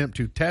in an attempt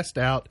to test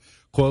out,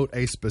 quote,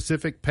 a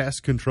specific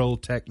pest control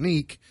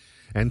technique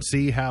and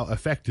see how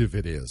effective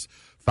it is.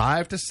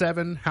 5 to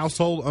 7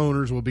 household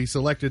owners will be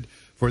selected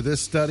for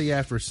this study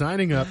after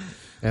signing up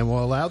and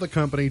will allow the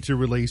company to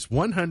release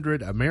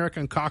 100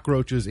 American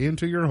cockroaches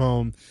into your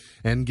home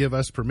and give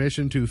us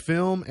permission to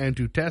film and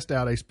to test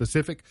out a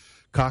specific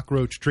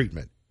cockroach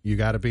treatment. You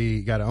got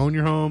to own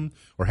your home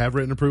or have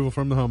written approval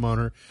from the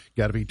homeowner.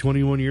 You got to be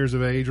 21 years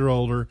of age or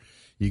older.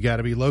 You got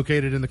to be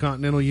located in the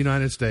continental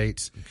United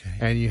States,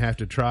 and you have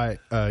to try.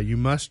 You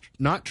must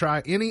not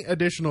try any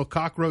additional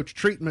cockroach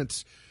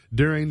treatments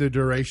during the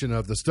duration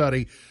of the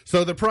study.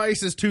 So the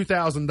price is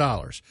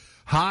 $2,000.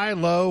 High,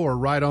 low, or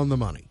right on the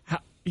money?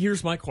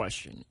 Here's my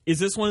question. Is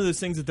this one of those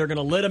things that they're going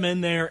to let them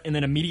in there and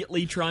then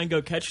immediately try and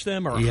go catch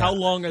them? Or how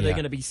long are they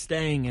going to be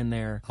staying in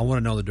there? I want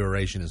to know the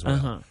duration as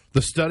well.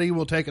 The study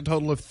will take a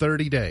total of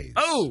 30 days.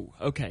 Oh,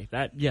 okay.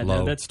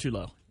 No, that's too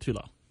low. Too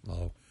low.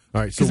 Low.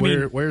 All right, so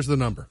where's the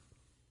number?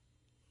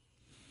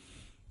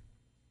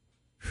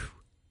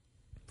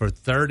 For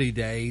 30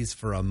 days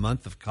for a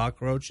month of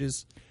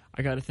cockroaches,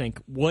 I got to think,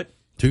 what?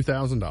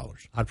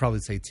 $2,000. I'd probably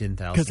say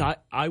 10,000. Because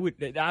I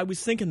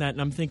was thinking that, and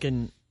I'm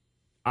thinking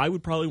I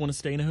would probably want to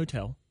stay in a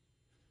hotel.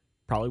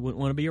 Probably wouldn't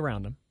want to be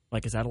around them.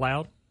 Like, is that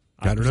allowed?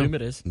 I presume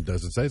it is. It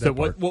doesn't say that. So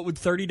part. what would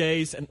 30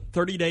 days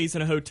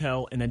in a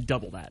hotel and then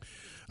double that?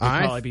 Would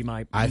probably be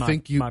my price.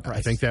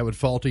 I think that would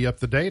faulty up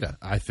the data.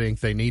 I think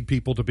they need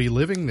people to be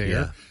living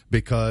there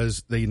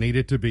because they need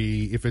it to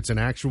be, if it's an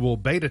actual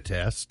beta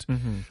test,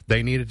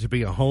 they need it to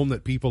be a home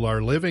that people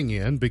are living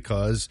in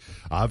because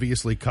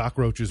obviously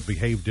cockroaches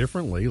behave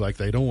differently. Like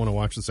they don't want to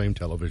watch the same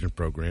television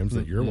programs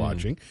that you're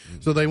watching,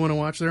 so they want to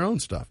watch their own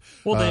stuff.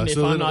 Well, then if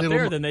I'm not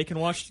there, then they can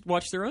watch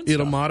their own stuff.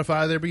 It'll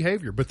modify their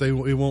behavior, but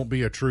it won't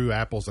be a true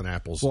apples and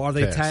apples. Well, are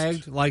they test.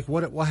 tagged? Like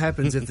what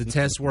happens if the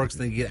test works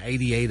and they get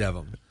 88 of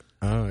them?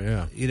 Oh,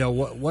 yeah. You know,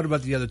 what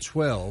about the other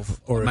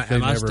 12? Or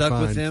am I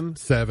stuck with them?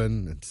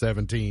 7 and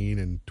 17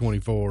 and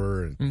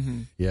 24.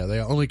 And yeah,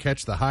 they only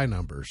catch the high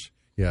numbers.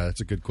 Yeah,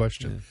 that's a good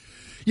question.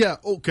 Yeah,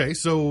 okay.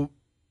 So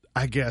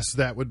I guess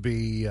that would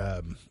be,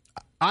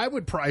 I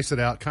would price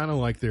it out kind of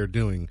like they're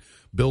doing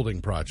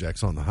building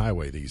projects on the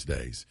highway these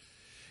days.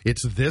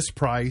 It's this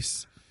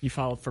price. You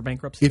filed for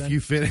bankruptcy If you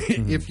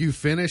if you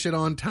finish it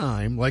on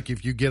time, like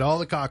if you get all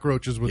the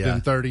cockroaches within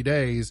 30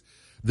 days,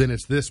 then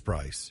it's this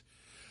price.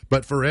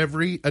 But for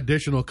every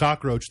additional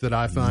cockroach that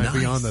I find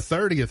beyond the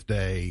 30th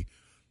day,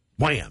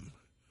 wham,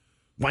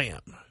 wham.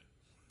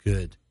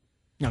 Good.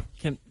 Now,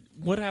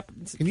 what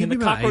happens? Can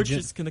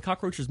the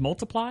cockroaches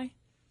multiply?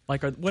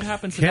 Like, what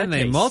happens? Can in that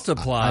they case?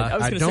 multiply?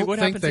 I don't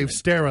think they've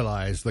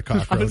sterilized the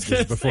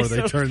cockroaches before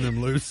they turn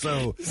them loose.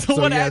 So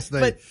yes,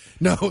 they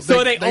no. So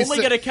are they only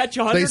going to catch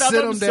 100 they of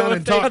sit them down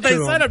and talk to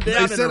them.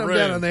 They sit them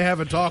down and they have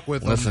a talk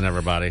with them. Listen,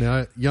 everybody.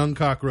 Now, young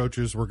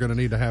cockroaches, we're going to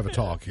need to have a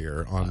talk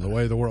here on the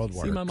way the world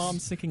works. See, my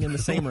mom's thinking in the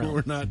same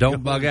realm.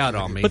 Don't bug out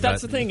on me. But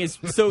that's the thing is,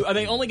 so are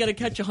they only going to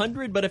catch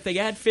 100? But if they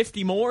add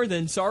 50 more,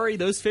 then sorry,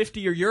 those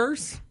 50 are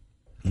yours.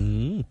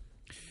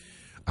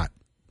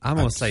 I'm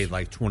going to say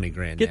like 20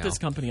 grand Get now. this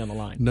company on the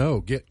line.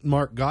 No, get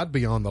Mark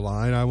Godby on the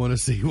line. I want to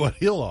see what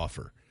he'll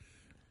offer.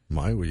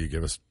 Will you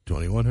give us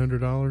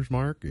 $2,100,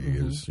 Mark?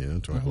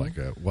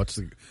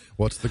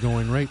 What's the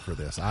going rate for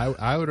this?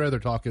 I would rather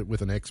talk it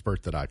with an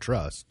expert that I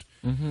trust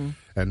and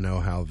know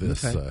how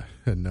this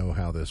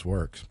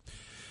works.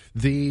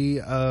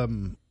 The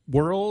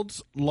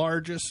world's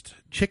largest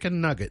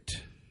chicken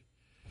nugget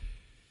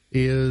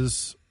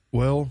is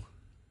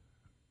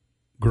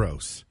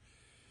gross.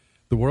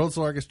 The world's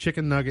largest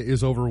chicken nugget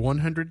is over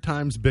 100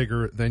 times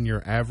bigger than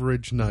your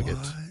average nugget.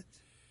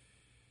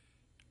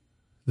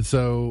 What?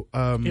 So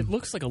it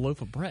looks like a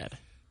loaf of bread.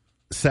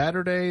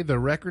 Saturday, the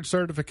record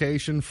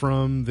certification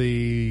from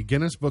the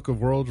Guinness Book of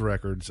World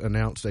Records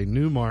announced a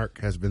new mark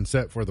has been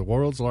set for the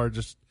world's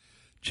largest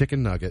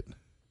chicken nugget.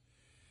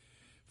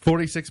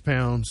 46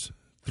 pounds,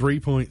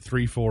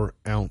 3.34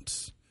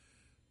 ounce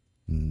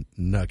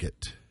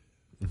nugget.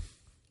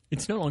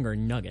 It's no longer a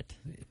nugget.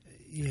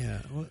 Yeah.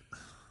 What?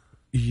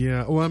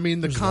 Yeah, well, I mean,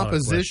 the There's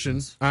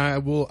composition. I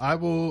will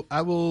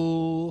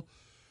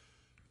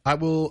I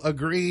will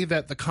agree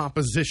that the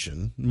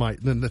composition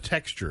then the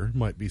texture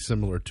might be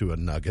similar to a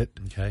nugget.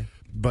 Okay.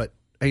 But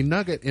a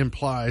nugget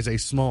implies a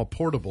small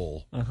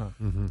portable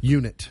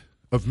unit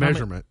of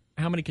measurement.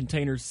 How many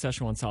containers of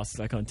Szechuan sauce is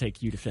that going to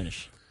take you to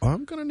finish?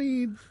 I'm going to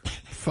need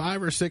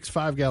 5 or 6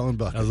 5-gallon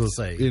buckets. I was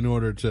gonna say. in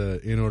order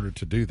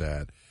to do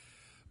that.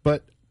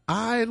 But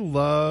I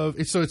love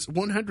it. So it's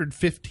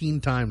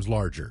 115 times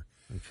larger.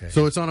 Okay.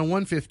 So it's on a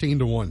 115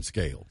 to 1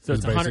 scale. So is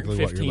it's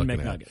basically what you're 115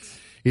 looking at. McNuggets.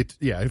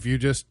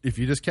 If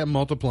you just kept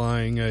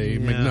multiplying a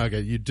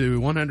McNugget, you'd do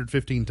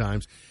 115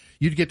 times.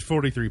 You'd get to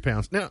 43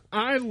 pounds. Now,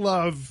 I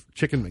love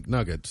chicken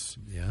McNuggets.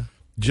 Yeah.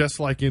 Just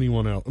like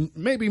anyone else.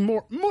 Maybe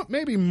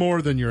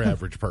more than your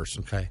average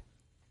person. Okay.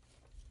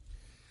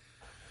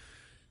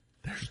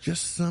 There's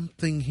just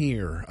something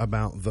here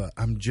about I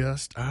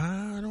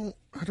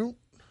don't.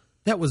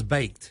 That was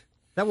baked.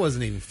 That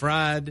wasn't even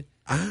fried.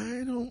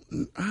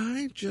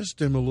 I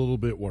just am a little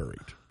bit worried.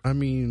 I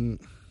mean,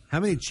 How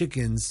many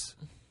chickens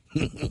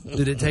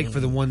did it take for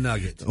the one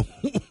nugget?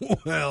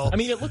 well, I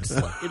mean, it looks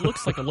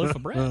like a loaf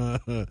of bread.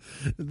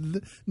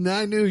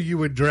 I knew you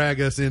would drag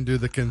us into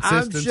the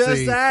consistency.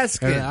 just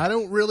asking. And I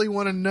don't really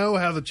want to know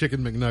how the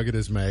chicken McNugget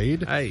is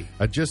made. Hey.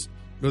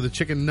 Or the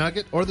chicken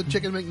nugget or the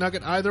chicken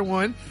McNugget, either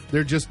one.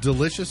 They're just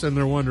delicious and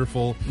they're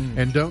wonderful.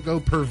 And don't go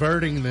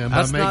perverting them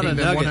That's by not making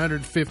a them nugget.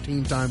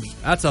 115 times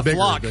That's a bigger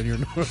flock. than your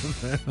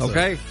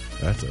Okay.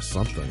 That's a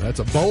something. That's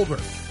a boulder.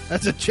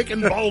 That's a chicken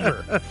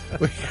boulder.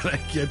 We gotta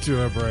get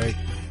to a break.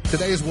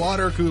 Today's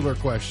water cooler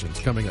questions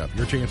coming up.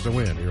 Your chance to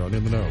win here on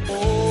In the Know.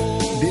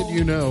 Did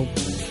you know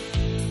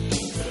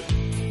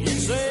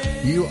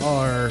you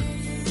are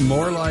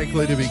more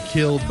likely to be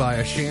killed by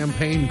a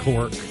champagne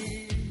cork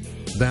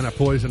than a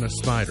poisonous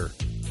spider?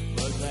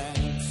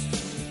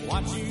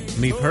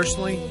 Me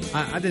personally,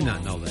 I did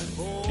not know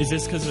that. Is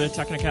this because of a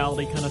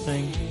technicality kind of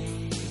thing?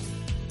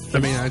 I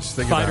mean, I just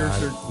think Spiders I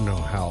don't know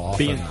how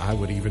often being- I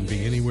would even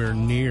be anywhere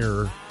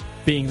near.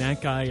 Being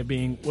that guy of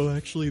being, well,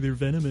 actually, they're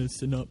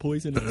venomous and not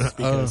poisonous.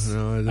 Because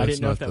no, I that's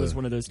didn't know not if that was the-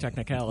 one of those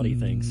technicality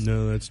things.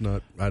 No, that's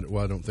not. I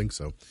don't think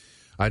so.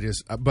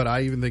 But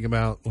I even think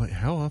about Oh,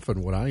 how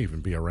often would I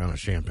even be around a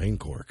champagne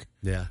cork?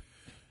 Yeah.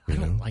 I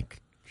don't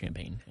like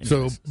champagne. So,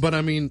 Anyways. but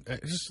I mean,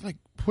 it's just like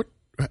what?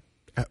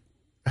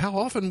 How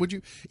often would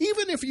you?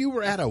 Even if you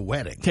were at a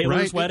wedding,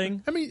 Taylor's right?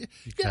 wedding? I mean,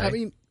 yeah. Okay. I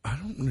mean, I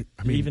don't.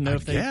 I mean, Even though I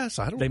if they- guess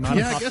I don't. they might have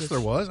Yeah, I popped guess this- there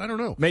was. I don't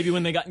know. Maybe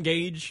when they got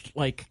engaged,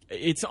 like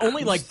it's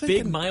only was like big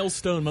thinking-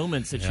 milestone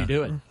moments that you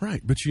do it.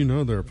 Right, but you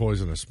know there are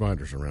poisonous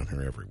spiders around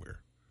here everywhere.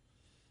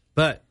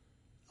 But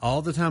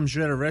all the times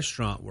you're at a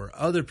restaurant where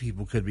other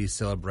people could be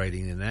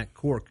celebrating and that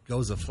cork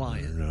goes a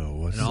flying. No,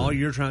 what's and all the-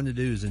 you're trying to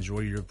do is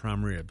enjoy your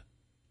prime rib.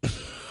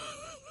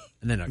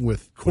 And then a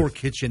With- cork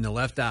hits you in the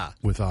left eye.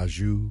 With au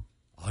jus,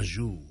 Au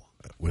jus.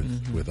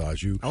 with au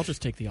jus. I'll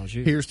just take the au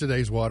jus. Here's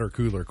today's water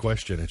cooler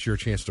question. It's your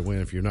chance to win.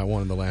 If you're not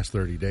won in the last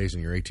 30 days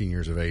and you're 18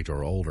 years of age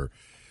or older,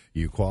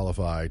 you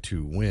qualify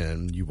to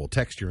win. You will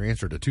text your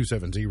answer to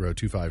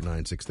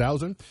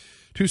 270-259-6000.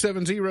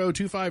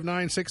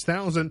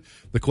 270-259-6000.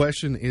 The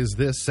question is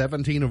this: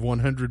 17 of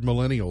 100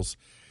 millennials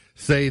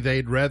say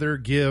they'd rather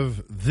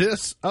give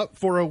this up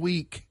for a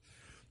week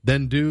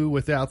than do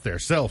without their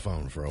cell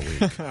phone for a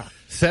week.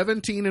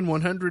 17 and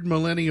 100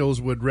 millennials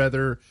would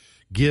rather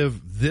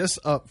give this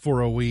up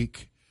for a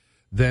week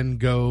than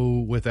go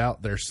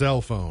without their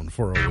cell phone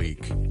for a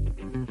week.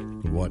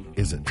 What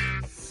is it?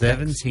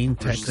 17%.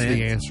 Text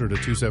the answer to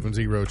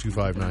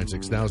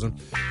 270-259-6000.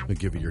 We'll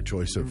give you your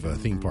choice of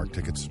theme park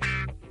tickets.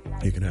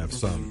 You can have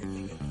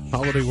some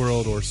Holiday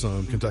World or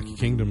some Kentucky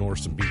Kingdom or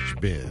some Beach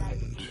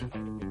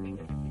Bend.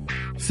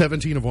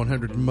 17 of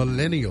 100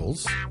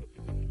 millennials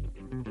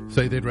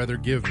say they'd rather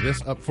give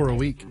this up for a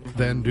week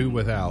than do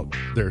without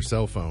their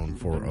cell phone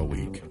for a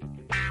week.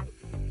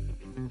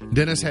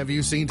 Dennis, have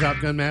you seen Top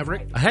Gun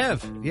Maverick? I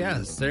have.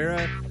 Yeah,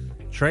 Sarah,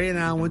 Trey, and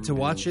I went to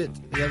watch it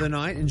the other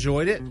night.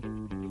 Enjoyed it.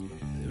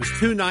 It was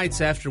 2 nights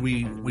after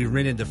we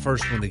rented the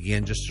first one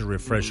again just to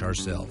refresh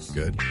ourselves.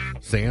 Good.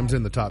 Sam's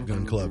in the Top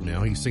Gun Club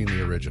now. He's seen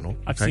the original.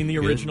 I've seen the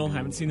original,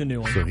 haven't seen the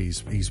new one. So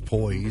he's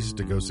poised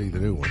to go see the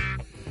new one.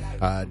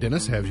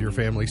 Dennis, have your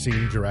family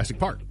seen Jurassic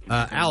Park?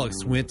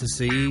 Alex went to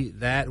see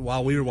that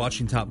while we were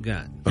watching Top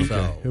Gun.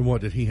 So And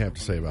what did he have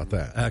to say about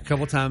that? a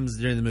couple times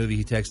during the movie,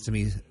 he texted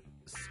me,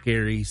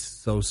 "Scary,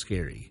 so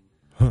scary."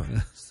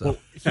 So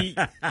He,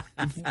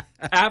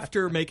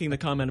 after making the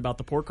comment about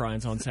the pork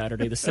rinds on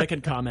Saturday, the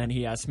second comment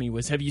he asked me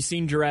was, "Have you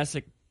seen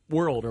Jurassic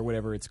World or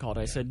whatever it's called?"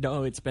 I said,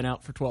 "No, it's been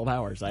out for 12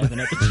 hours. I haven't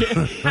had the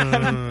chance.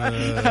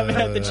 haven't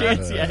had the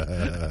chance yet."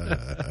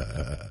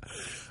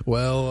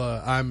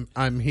 Well,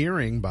 I'm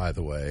hearing, by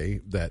the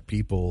way, that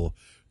people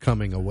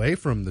coming away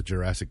from the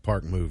Jurassic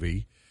Park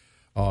movie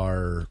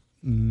are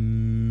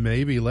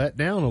maybe let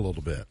down a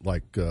little bit,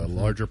 like a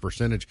larger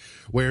percentage.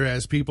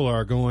 Whereas people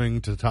are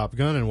going to Top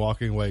Gun and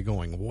walking away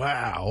going,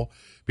 wow.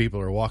 People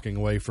are walking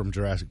away from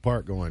Jurassic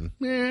Park going,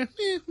 I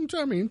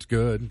mean, it's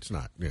good. It's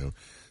not,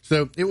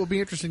 So it will be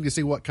interesting to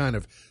see what kind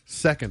of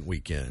second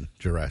weekend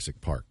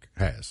Jurassic Park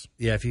has.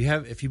 yeah,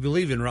 if you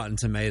believe in Rotten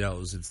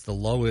Tomatoes, it's the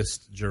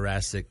lowest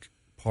Jurassic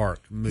ballpark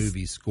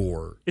movie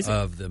score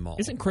of them all.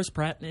 Isn't Chris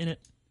Pratt in it?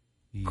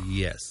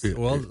 Yes.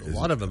 Well, a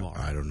lot of them are.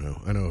 I don't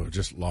know. I know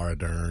just Laura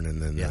Dern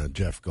and then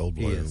Jeff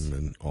Goldblum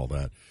and all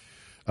that.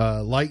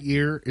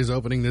 Lightyear is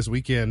opening this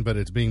weekend, but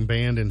it's being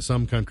banned in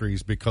some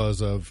countries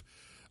because of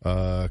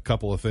a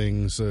couple of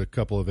things, a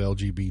couple of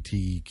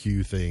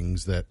LGBTQ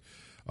things that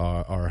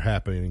are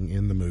happening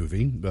in the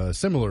movie. A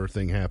similar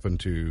thing happened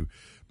to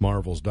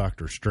Marvel's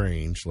Doctor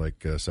Strange,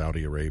 like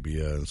Saudi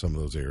Arabia and some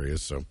of those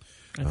areas. So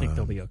I think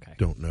they'll be okay.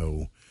 Don't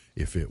know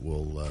if it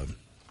will...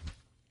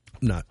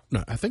 Not.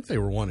 I think they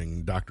were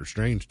wanting Doctor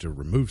Strange to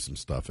remove some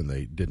stuff, and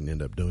they didn't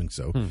end up doing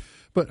so.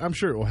 But I'm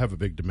sure it will have a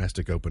big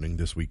domestic opening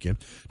this weekend.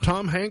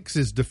 Tom Hanks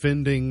is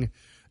defending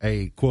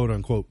a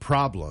quote-unquote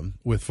problem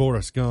with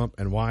Forrest Gump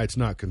and why it's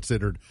not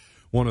considered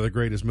one of the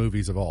greatest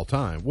movies of all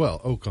time.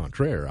 Well, au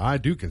contraire, I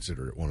do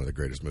consider it one of the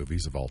greatest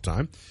movies of all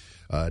time.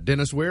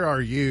 Dennis, where are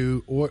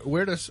you?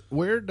 Where does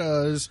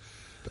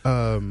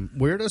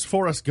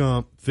Forrest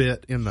Gump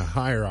fit in the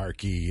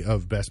hierarchy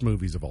of best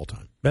movies of all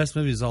time? Best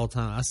movies of all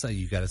time, I say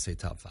you got to say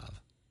top 5.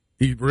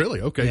 Really?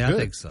 Okay, yeah, good. I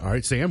think so. All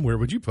right, Sam, where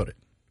would you put it?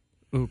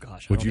 Oh,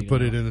 gosh. Would you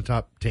put it in the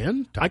top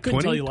 10, top I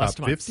couldn't 20, tell you last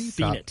top time 50? I've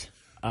seen it.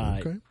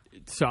 Okay.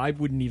 So I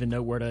wouldn't even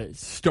know where to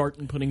start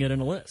in putting it in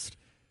a list.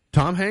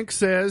 Tom Hanks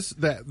says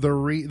that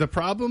the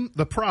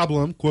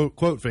problem,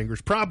 quote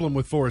fingers, problem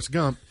with Forrest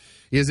Gump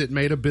is it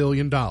made $1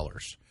 billion.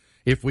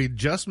 If we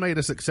just made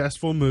a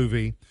successful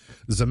movie,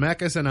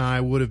 Zemeckis and I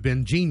would have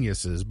been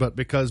geniuses, but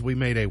because we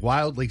made a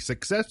wildly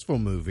successful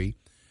movie,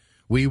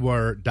 we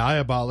were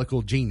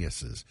diabolical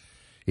geniuses.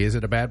 Is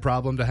it a bad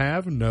problem to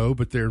have? No,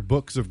 but there's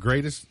books of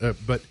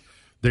the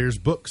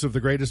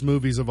greatest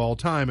movies of all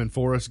time, and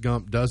Forrest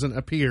Gump doesn't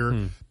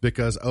appear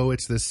because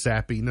it's this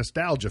sappy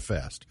nostalgia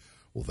fest.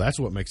 Well, that's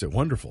what makes it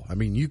wonderful. I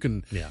mean, you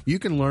can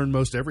learn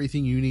most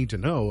everything you need to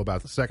know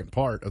about the second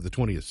part of the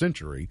 20th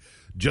century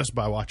just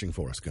by watching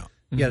Forrest Gump.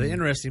 Yeah, the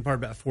interesting part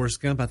about Forrest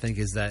Gump, I think,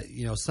 is that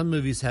some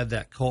movies have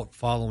that cult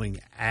following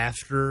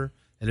after,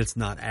 and it's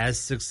not as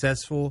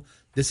successful.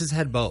 This has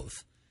had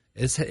both.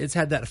 It's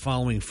had that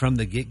following from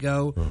the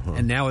get-go,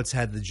 and now it's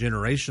had the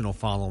generational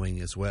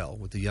following as well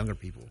with the younger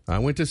people. I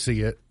went to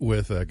see it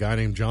with a guy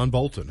named John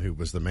Bolton, who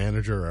was the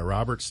manager at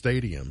Roberts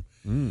Stadium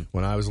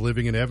when I was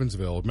living in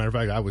Evansville. Matter of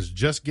fact, I was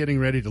just getting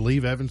ready to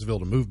leave Evansville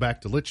to move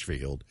back to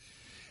Litchfield,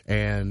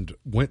 and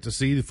went to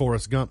see the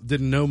Forrest Gump.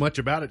 Didn't know much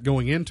about it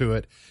going into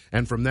it,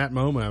 and from that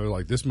moment, I was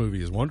like, "This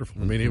movie is wonderful."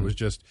 I mean, it was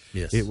just,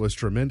 it was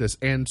tremendous.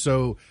 And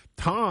so,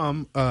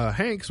 Tom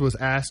Hanks was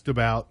asked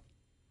about,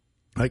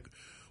 like,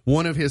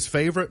 one of his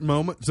favorite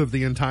moments of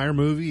the entire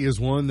movie is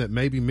one that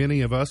maybe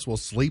many of us will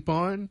sleep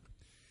on,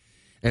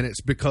 and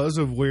it's because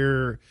of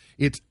where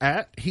it's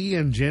at he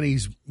and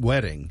Jenny's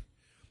wedding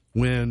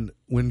when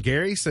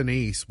Gary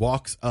Sinise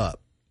walks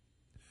up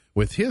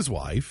with his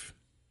wife.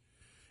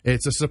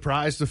 It's a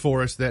surprise to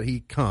Forrest that he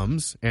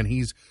comes and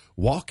he's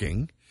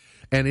walking,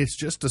 and it's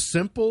just a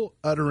simple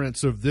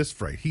utterance of this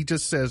phrase. He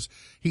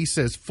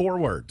says 4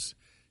 words.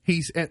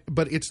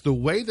 But it's the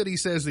way that he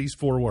says these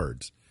 4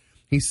 words.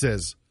 He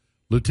says,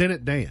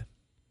 "Lieutenant Dan,"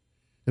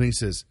 and he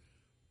says,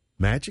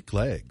 "Magic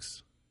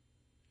legs."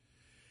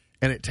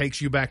 And it takes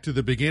you back to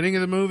the beginning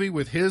of the movie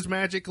with his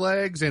magic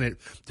legs, and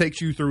it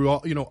takes you through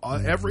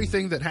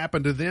everything that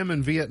happened to them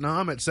in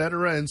Vietnam, et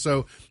cetera. And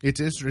so it's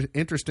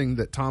interesting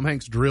that Tom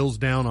Hanks drills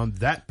down on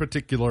that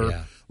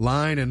particular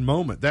line and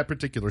moment, that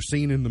particular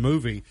scene in the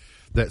movie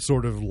that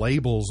sort of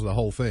labels the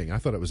whole thing. I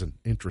thought it was an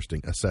interesting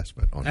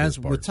assessment on his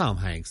part. With Tom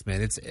Hanks,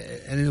 man,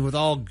 and with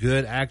all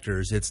good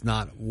actors, it's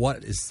not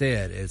what is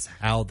said, it's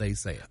how they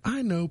say it.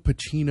 I know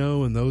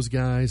Pacino and those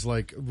guys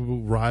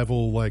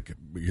rival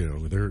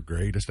their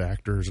greatest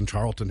actors, and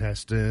Charlton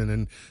Heston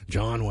and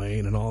John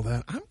Wayne and all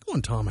that. I'm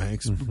going Tom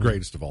Hanks,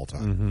 greatest of all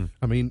time.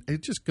 I mean,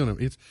 it's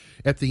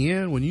at the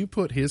end when you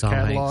put his Tom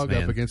catalog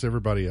Hanks, up against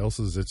everybody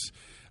else's.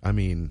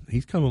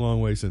 He's come a long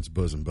way since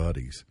Bosom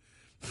Buddies.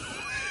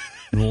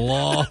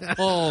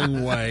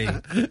 Long way.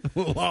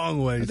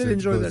 Long way. I did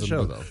enjoy that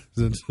show, though.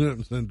 Since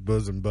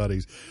Bosom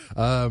Buddies.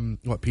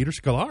 Peter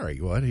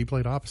Scolari. What? He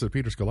played opposite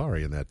Peter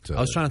Scolari in that.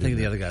 I was trying to think of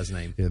the other guy's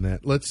name. In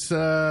that. Let's,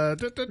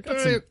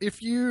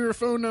 if your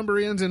phone number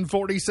ends in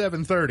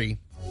 4730,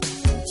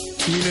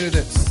 you knew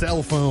that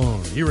cell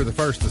phone. You were the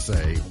first to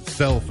say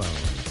cell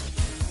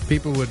phone.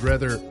 People would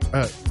rather.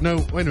 No,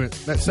 wait a minute.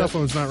 That cell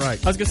phone's not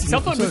right. I was going to say, cell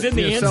phone was in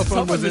the answer. Cell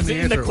phone was in the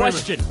answer.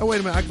 question. Wait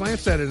a minute. I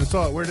glanced at it and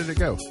saw it. Where did it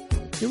go?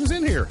 It was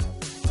in here.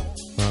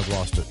 Oh, I've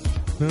lost it.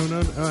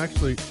 No.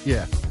 Actually,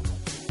 yeah.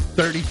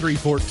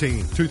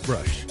 3314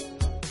 toothbrush.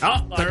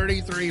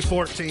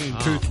 3314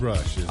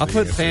 toothbrush. I'll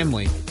put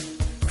family.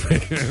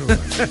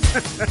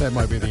 That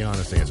might be the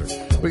honest answer.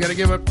 We got to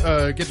get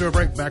to a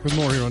break. Back with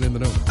more here on In the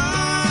Know.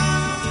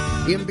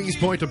 MB's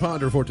point to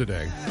ponder for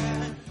today.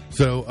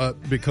 So,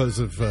 because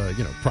of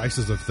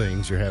prices of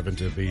things, you're having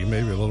to be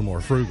maybe a little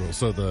more frugal.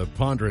 So the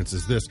ponderance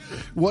is this: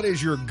 what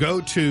is your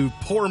go-to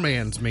poor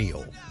man's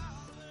meal?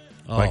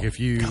 Like if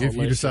you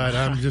decide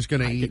I'm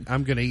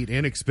going to eat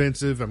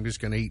inexpensive, I'm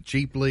just going to eat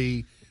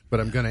cheaply, but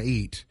I'm going to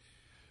eat.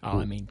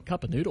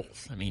 Cup of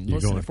noodles. You're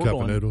going with cup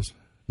of noodles?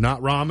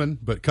 Not ramen,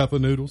 but cup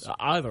of noodles.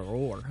 Either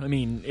or. I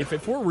mean,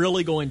 if we're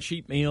really going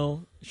cheap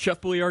meal,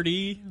 Chef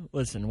Boyardee,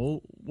 listen,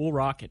 we'll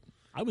rock it.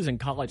 I was in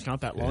college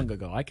not that long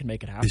ago. I can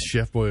make it happen. Is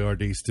Chef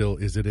Boyardee still?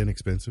 Is it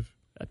inexpensive?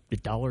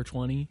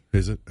 $1.20.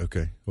 Is it?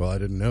 Okay. Well, I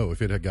didn't know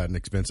if it had gotten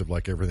expensive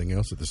like everything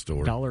else at the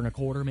store.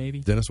 $1.25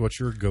 maybe. Dennis, what's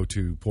your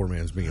go-to poor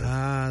man's meal?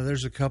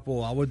 There's a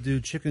couple. I would do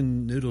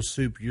chicken noodle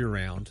soup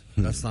year-round.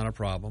 That's not a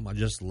problem. I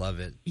just love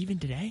it. Even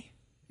today?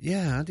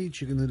 Yeah, I'd eat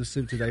chicken noodle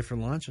soup today for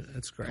lunch.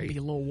 That's It'll great. be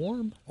a little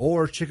warm.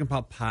 Or chicken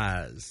pot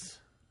pies.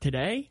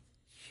 Today?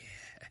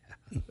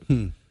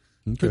 Okay.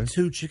 Put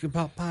 2 chicken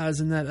pot pies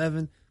in that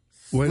oven.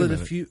 Wait a Split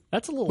minute. few.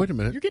 That's a little. Wait a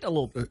minute. You're getting a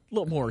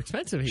little more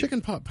expensive here.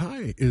 Chicken pot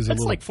pie is That's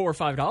a little. like $4 or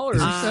 $5. Is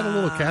that a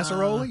little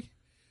casserole?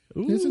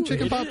 Isn't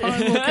chicken pot pie a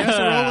little In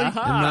casserole?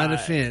 my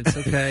defense,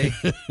 okay?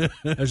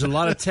 There's a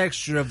lot of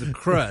texture of the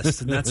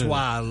crust, and that's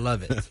why I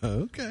love it.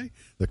 Okay.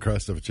 The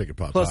crust of a chicken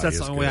pot Plus, pie that's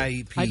is the only good. way I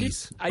eat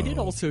peas. I did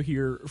also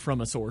hear from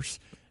a source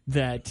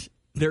that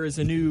there is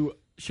a new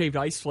shaved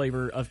ice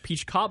flavor of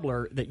peach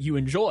cobbler that you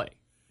enjoy,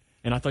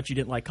 and I thought you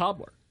didn't like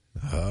cobbler.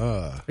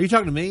 Are you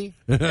talking to me?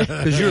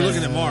 Because you're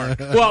looking at Mark.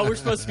 Well, we're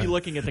supposed to be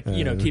looking at the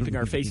keeping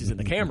our faces in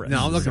the camera.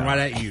 No, I'm looking right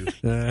at you.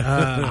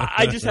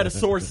 I just had a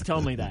source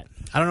tell me that.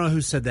 I don't know who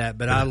said that,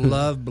 but I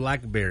love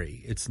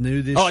blackberry. It's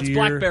new this year. Oh, it's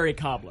blackberry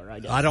cobbler. I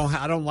guess. I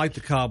don't like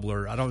the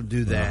cobbler. I don't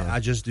do that. I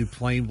just do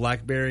plain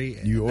blackberry.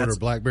 You order That's-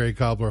 blackberry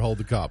cobbler, hold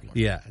the cobbler.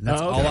 Yeah, and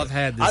that's Oh, all okay. I've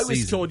had this I was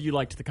season. told you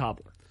liked the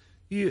cobbler.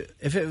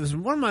 If it was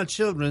one of my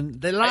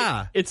children, they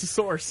lie. It's a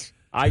source.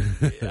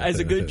 As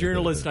a good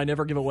journalist, I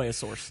never give away a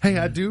source. Hey,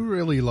 I do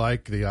really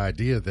like the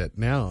idea that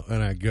now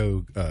when I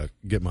go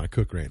get my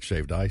Cook Ranch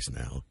shaved ice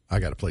now, I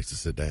got a place to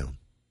sit down.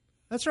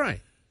 That's right.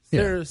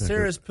 Yeah.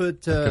 Sarah's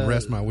put I can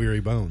rest my weary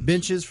bones.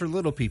 benches for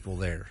little people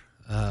there.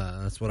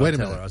 That's what Wait I a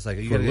tell minute. her. I was like,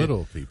 you For gotta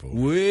little get people.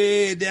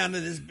 way down to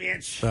this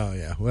bench. Oh,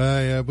 yeah.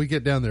 Well, yeah, we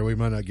get down there, we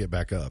might not get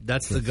back up.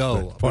 That's the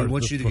goal. part We of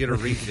want the you to get a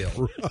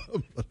refill.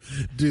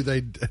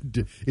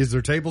 Is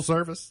there table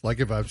service? Like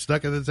if I'm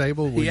stuck at the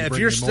table, will Yeah, you if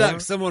bring you're me stuck, more?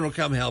 someone will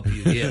come help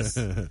you. Yes,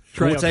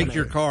 Try we'll up take on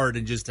your it. card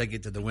and just take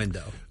it to the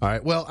window. All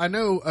right. Well, I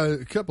know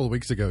a couple of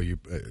weeks ago you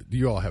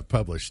all have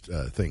published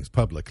things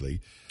publicly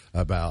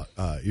about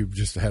you've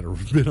just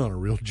been on a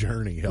real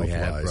journey health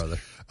wise,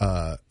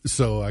 brother.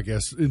 So I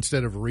guess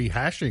instead of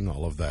rehashing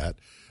all of that,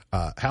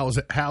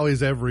 how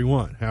is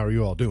everyone? How are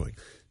you all doing?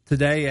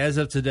 Today, as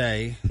of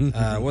today,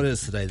 what is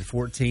today? The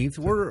 14th.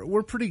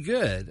 We're pretty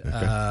good.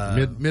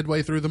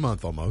 Midway through the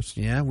month almost.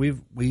 Yeah,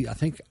 I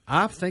think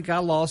I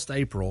lost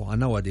April. I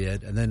know I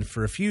did, and then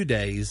for a few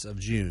days of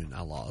June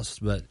I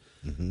lost. But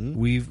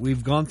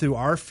we've gone through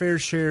our fair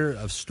share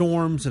of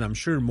storms, and I'm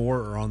sure more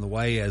are on the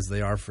way as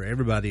they are for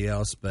everybody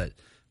else. But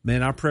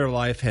man, our prayer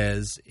life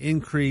has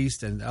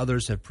increased, and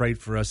others have prayed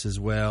for us as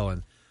well.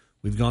 And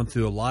we've gone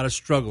through a lot of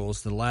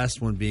struggles. The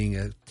last one being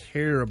a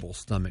terrible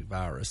stomach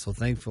virus. So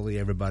thankfully,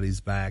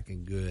 everybody's back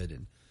and good,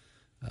 and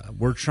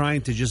we're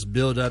trying to just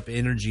build up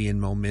energy and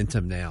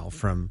momentum now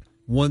from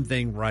one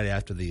thing right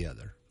after the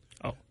other.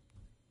 Oh,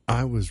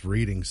 I was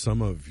reading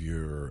some of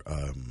your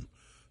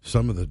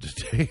some of the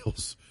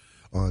details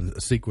on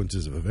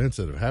sequences of events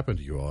that have happened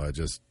to you all. I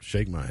just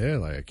shake my head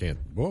like I can't.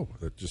 Whoa!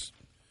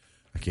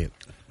 I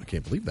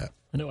can't believe that.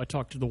 I know I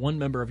talked to the one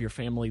member of your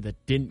family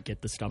that didn't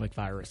get the stomach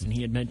virus, and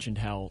he had mentioned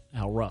how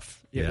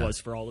rough it Yeah. was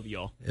for all of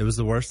y'all. It was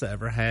the worst I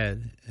ever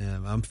had.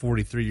 I'm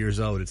 43 years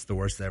old. It's the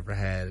worst I ever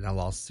had, and I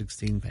lost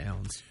 16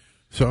 pounds.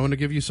 So I want to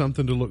give you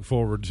something to look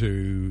forward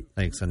to.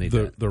 Thanks, I need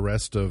the that. the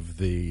rest of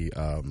the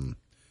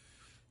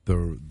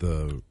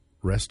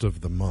rest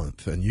of the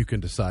month, and you can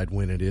decide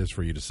when it is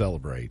for you to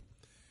celebrate.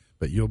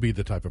 But you'll be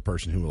the type of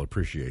person who will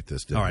appreciate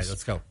this. Dennis. All right,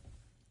 let's go.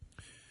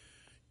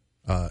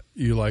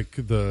 You like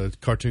the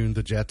cartoon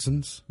The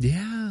Jetsons?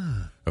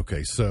 Yeah.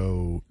 Okay,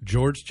 so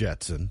George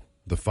Jetson,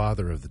 the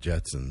father of the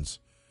Jetsons,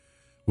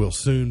 will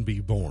soon be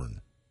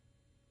born.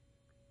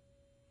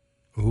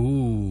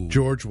 Ooh.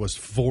 George was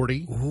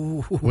 40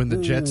 when the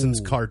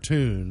Jetsons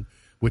cartoon,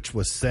 which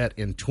was set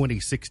in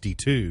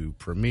 2062,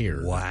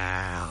 premiered.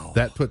 Wow.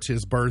 That puts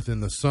his birth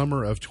in the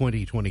summer of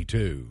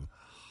 2022.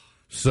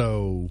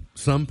 So,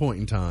 some point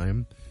in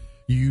time,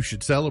 you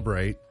should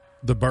celebrate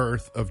the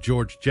birth of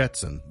George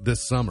Jetson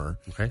this summer.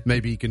 Okay.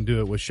 Maybe you can do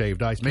it with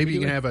shaved ice. Maybe you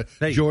can have a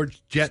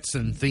George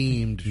Jetson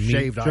themed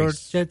shaved George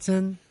ice.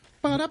 Jetson.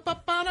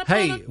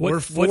 Hey,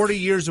 we're 40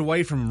 years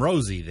away from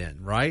Rosie then,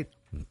 right?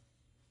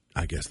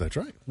 I guess that's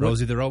right.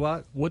 Rosie the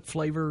robot? What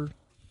flavor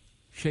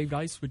shaved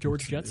ice with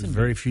George Jetson?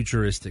 Very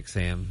futuristic,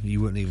 Sam. You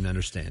wouldn't even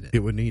understand it. It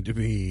would need to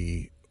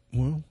be,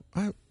 well,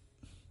 it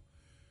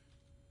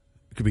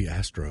could be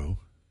Astro.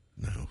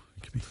 No,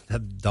 it could be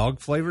That dog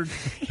flavored?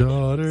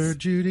 Daughter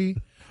Judy.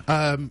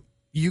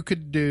 You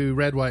could do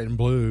red, white, and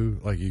blue,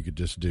 like you could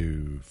just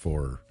do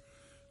for,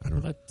 I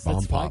don't know, That's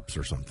bomb fine. pops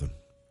or something.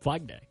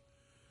 Flag Day.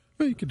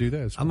 Well, you could do that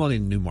as well, I'm on a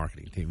new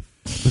marketing team.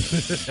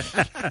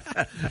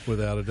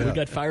 without a doubt. We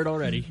got fired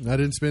already. I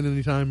didn't spend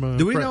any time.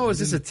 Do we know, is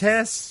this a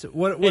test?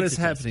 What It's is a test,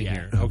 happening yeah.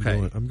 here?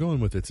 Okay. I'm going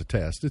with it's a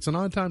test. It's an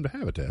odd time to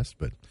have a test,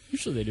 but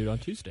Usually they do it on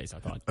Tuesdays, I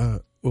thought.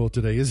 Well,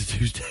 today is a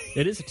Tuesday.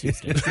 It is a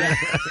Tuesday. Yeah.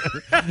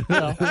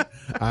 Well,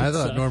 I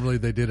thought normally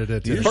they did it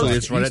at 10 Usually o'clock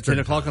it's right at Eastern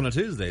 10 o'clock time. on a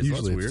Tuesday. So Usually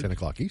that's it's weird. 10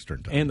 o'clock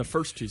Eastern time. and the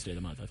first Tuesday of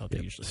the month. I thought they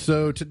usually.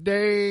 So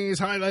today's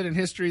highlight in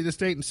history, the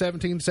state in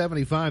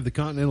 1775, the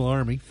Continental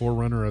Army,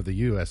 forerunner of the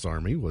U.S.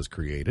 Army, was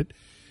created.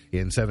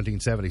 In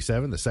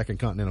 1777, the Second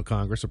Continental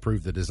Congress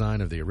approved the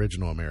design of the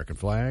original American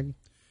flag.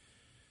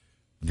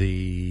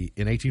 In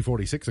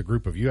 1846, a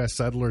group of U.S.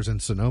 settlers in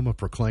Sonoma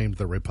proclaimed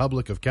the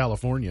Republic of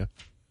California.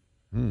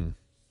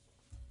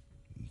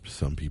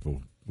 Some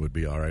people would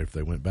be all right if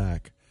they went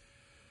back.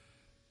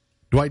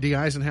 Dwight D.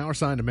 Eisenhower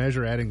signed a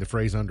measure adding the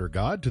phrase "under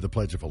God" to the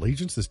Pledge of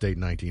Allegiance, this date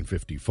in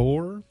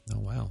 1954. Oh,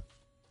 wow.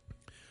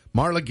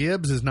 Marla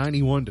Gibbs is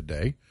 91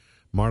 today.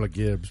 Marla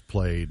Gibbs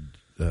played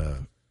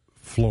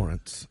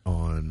Florence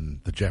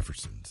on The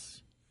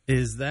Jeffersons.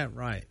 Is that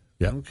right?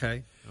 Yep.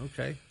 Okay.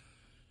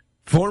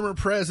 Former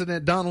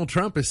President Donald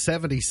Trump is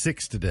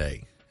 76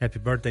 today. Happy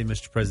birthday,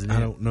 Mr. President. I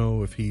don't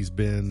know if he's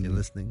been You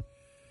listening.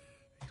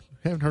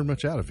 Haven't heard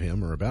much out of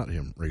him or about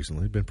him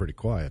recently. He's been pretty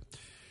quiet.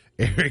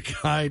 Eric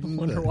Hayden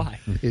Wonder why.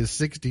 is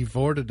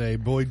 64 today.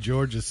 Boyd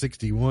George is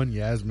 61.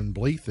 Yasmin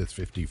Bleeth is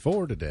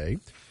 54 today.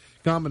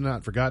 Common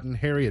not forgotten,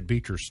 Harriet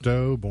Beecher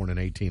Stowe, born in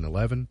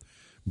 1811.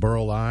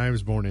 Burl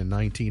Ives, born in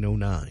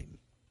 1909.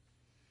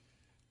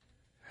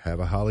 Have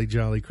a holly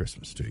jolly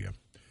Christmas to you.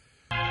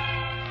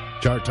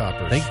 Chart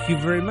toppers. Thank you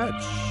very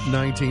much.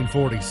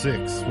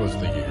 1946 was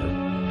the year.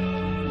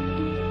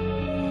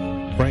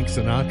 Frank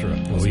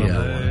Sinatra was number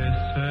one.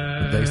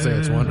 They say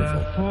it's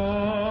wonderful.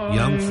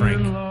 Young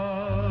Frank.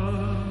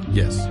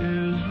 Yes.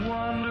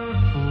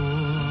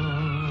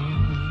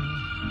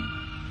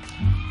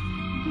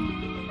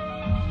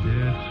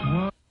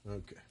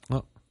 Okay.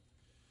 Well,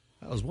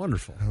 that was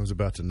wonderful. I was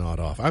about to nod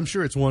off. I'm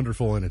sure it's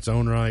wonderful in its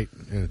own right,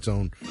 in its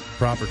own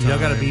proper time. Y'all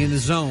got to be in the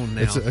zone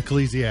now. It's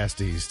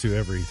Ecclesiastes to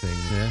everything.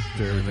 Yeah,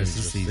 to everything. it's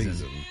the It's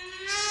season.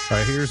 All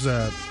right,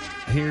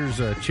 here's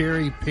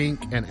Cherry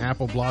Pink and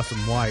Apple Blossom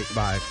White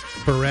by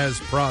Perez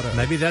Prado.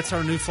 Maybe that's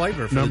our new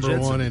flavor for Number the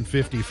Jetson. 1 in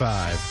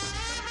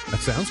 55. That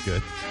sounds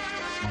good.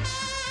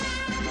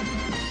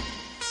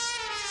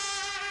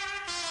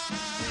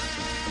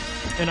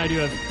 And I do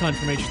have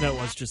confirmation that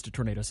was just a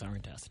tornado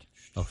siren test.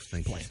 Oh,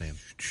 thank you, Sam.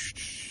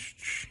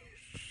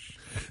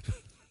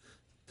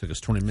 Took us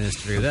 20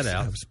 minutes to figure that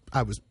out.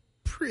 I was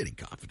pretty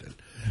confident.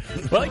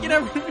 Well, you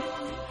never.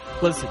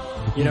 Listen,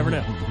 you never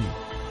know.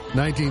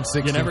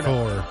 1964. You never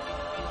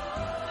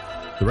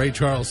The Ray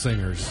Charles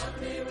Singers.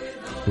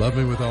 Love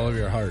Me With All of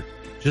Your Heart.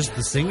 Just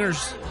the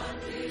singers?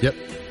 Yep.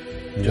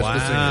 Just Wow. the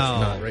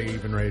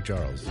singers, not Ray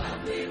Charles.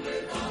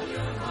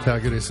 That's how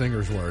good his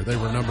singers were. They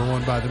were number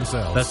one by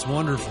themselves. That's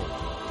wonderful.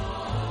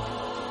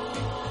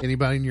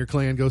 Anybody in your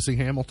clan go see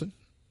Hamilton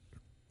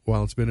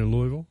while it's been in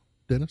Louisville,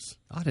 Dennis?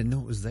 I didn't know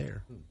it was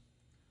there.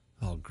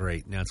 Oh,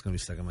 great. Now it's going to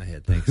be stuck in my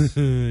head. Thanks.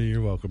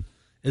 You're welcome.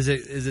 Is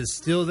it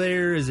still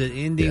there? Is it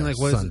ending? Yeah, like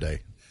what is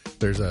Sunday.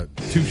 There's 2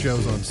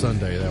 shows on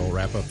Sunday that will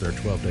wrap up their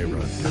 12-day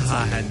run.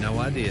 I had no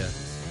idea.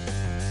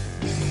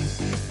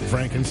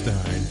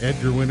 Frankenstein,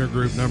 Edgar Winter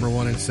Group, number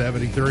 1 in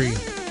 73.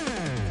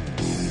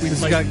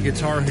 It's got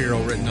Guitar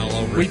Hero written all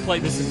over We it.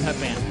 played this in Pep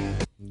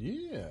Band.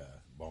 Yeah.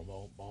 Boom,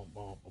 boom, boom,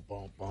 boom,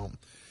 boom, boom.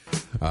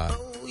 I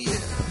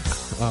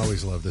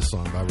always love this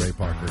song by Ray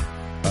Parker.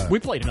 We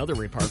played another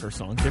Ray Parker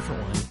song,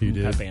 different one. You in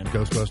did? Pep Band.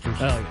 Ghostbusters? Oh,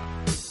 yeah.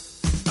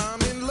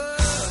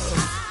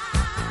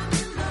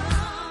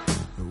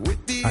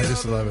 I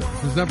just love it.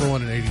 It was number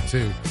 1 in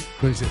 82.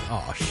 When he said,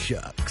 "Oh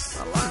shucks,"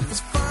 I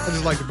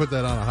just like to put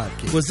that on a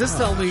hotkey. Was this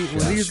the only? Were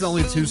these the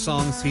only 2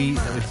 songs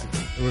that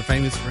were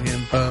famous for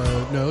him?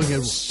 No, he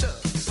had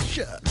shucks.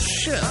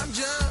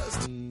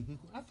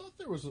 I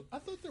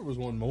thought there was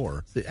one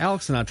more. See,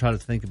 Alex and I tried to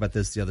think about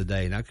this the other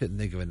day, and I couldn't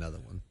think of another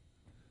one.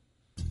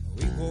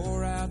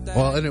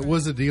 Well, and it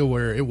was a deal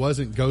where it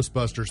wasn't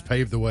Ghostbusters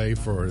paved the way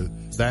for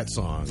that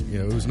song. You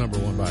know, it was number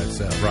 1 by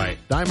itself. Right.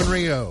 Diamond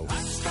Rio.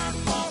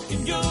 We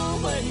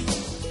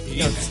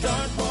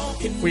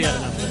had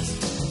enough of this.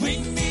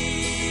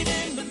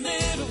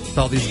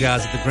 Saw these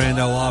guys at the Grand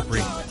Ole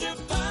Opry.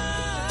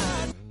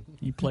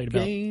 You played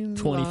about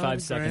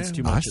 25 seconds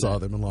too much. I of saw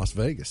that. them in Las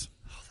Vegas.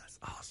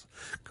 Awesome.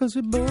 Because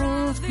we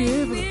both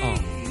give it. Oh.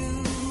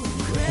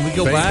 Can we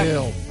go Faith back?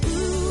 Hill.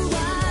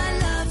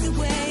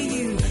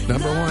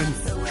 Number 1,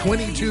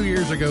 22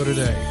 years ago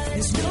today.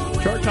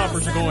 Chart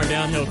toppers are going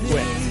downhill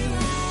quick.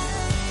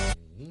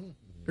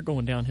 They're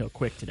going downhill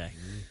quick today.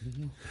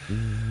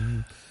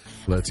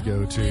 Let's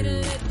go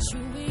to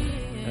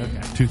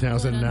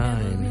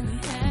 2009.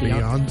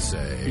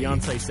 Beyonce.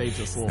 Beyonce saves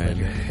us a little And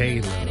bit.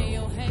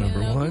 Halo.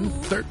 Number 1,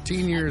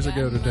 13 years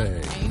ago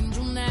today.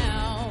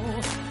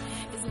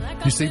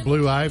 You see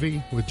Blue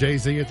Ivy with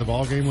Jay-Z at the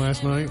ball game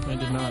last night? I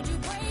did not.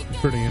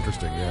 Pretty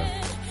interesting,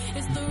 yeah.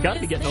 Got to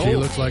be getting She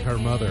old. looks like her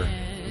mother.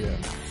 Yeah.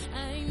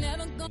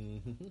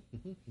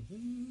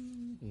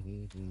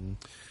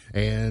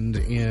 And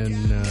in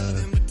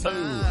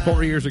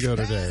 4 years ago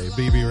today,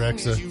 BB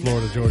Rexa,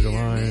 Florida Georgia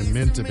Line,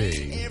 meant to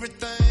be.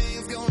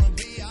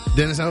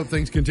 Dennis, I hope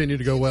things continue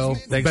to go well.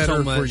 Thanks Better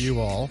so much. for you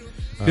all.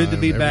 Good to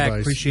be back.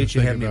 Everybody's Appreciate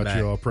you having me thinking about back.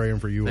 you all, praying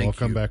for you Thank all.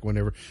 Come you. back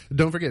whenever.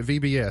 Don't forget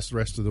VBS the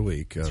rest of the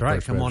week. That's right.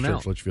 First Come on Baptist out.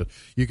 Church, Litchfield.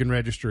 You can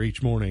register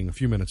each morning a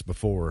few minutes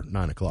before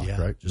 9 o'clock,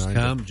 Yeah, right?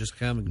 just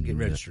come and get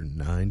registered.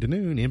 9 to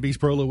noon. MB's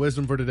Pearl of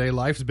Wisdom for today.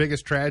 Life's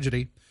biggest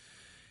tragedy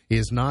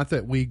is not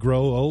that we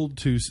grow old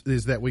too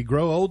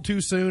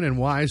soon and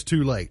wise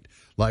too late.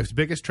 Life's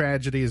biggest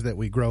tragedy is that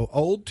we grow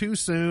old too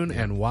soon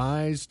and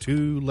wise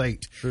too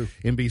late. True.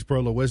 MB's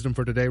Pearl of Wisdom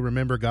for today.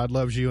 Remember, God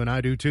loves you, and I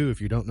do too.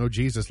 If you don't know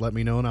Jesus, let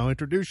me know, and I'll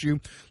introduce you.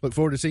 Look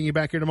forward to seeing you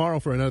back here tomorrow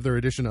for another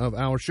edition of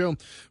our show.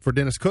 For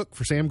Dennis Cook,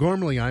 for Sam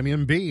Gormley, I'm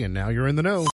MB, and now you're in the know.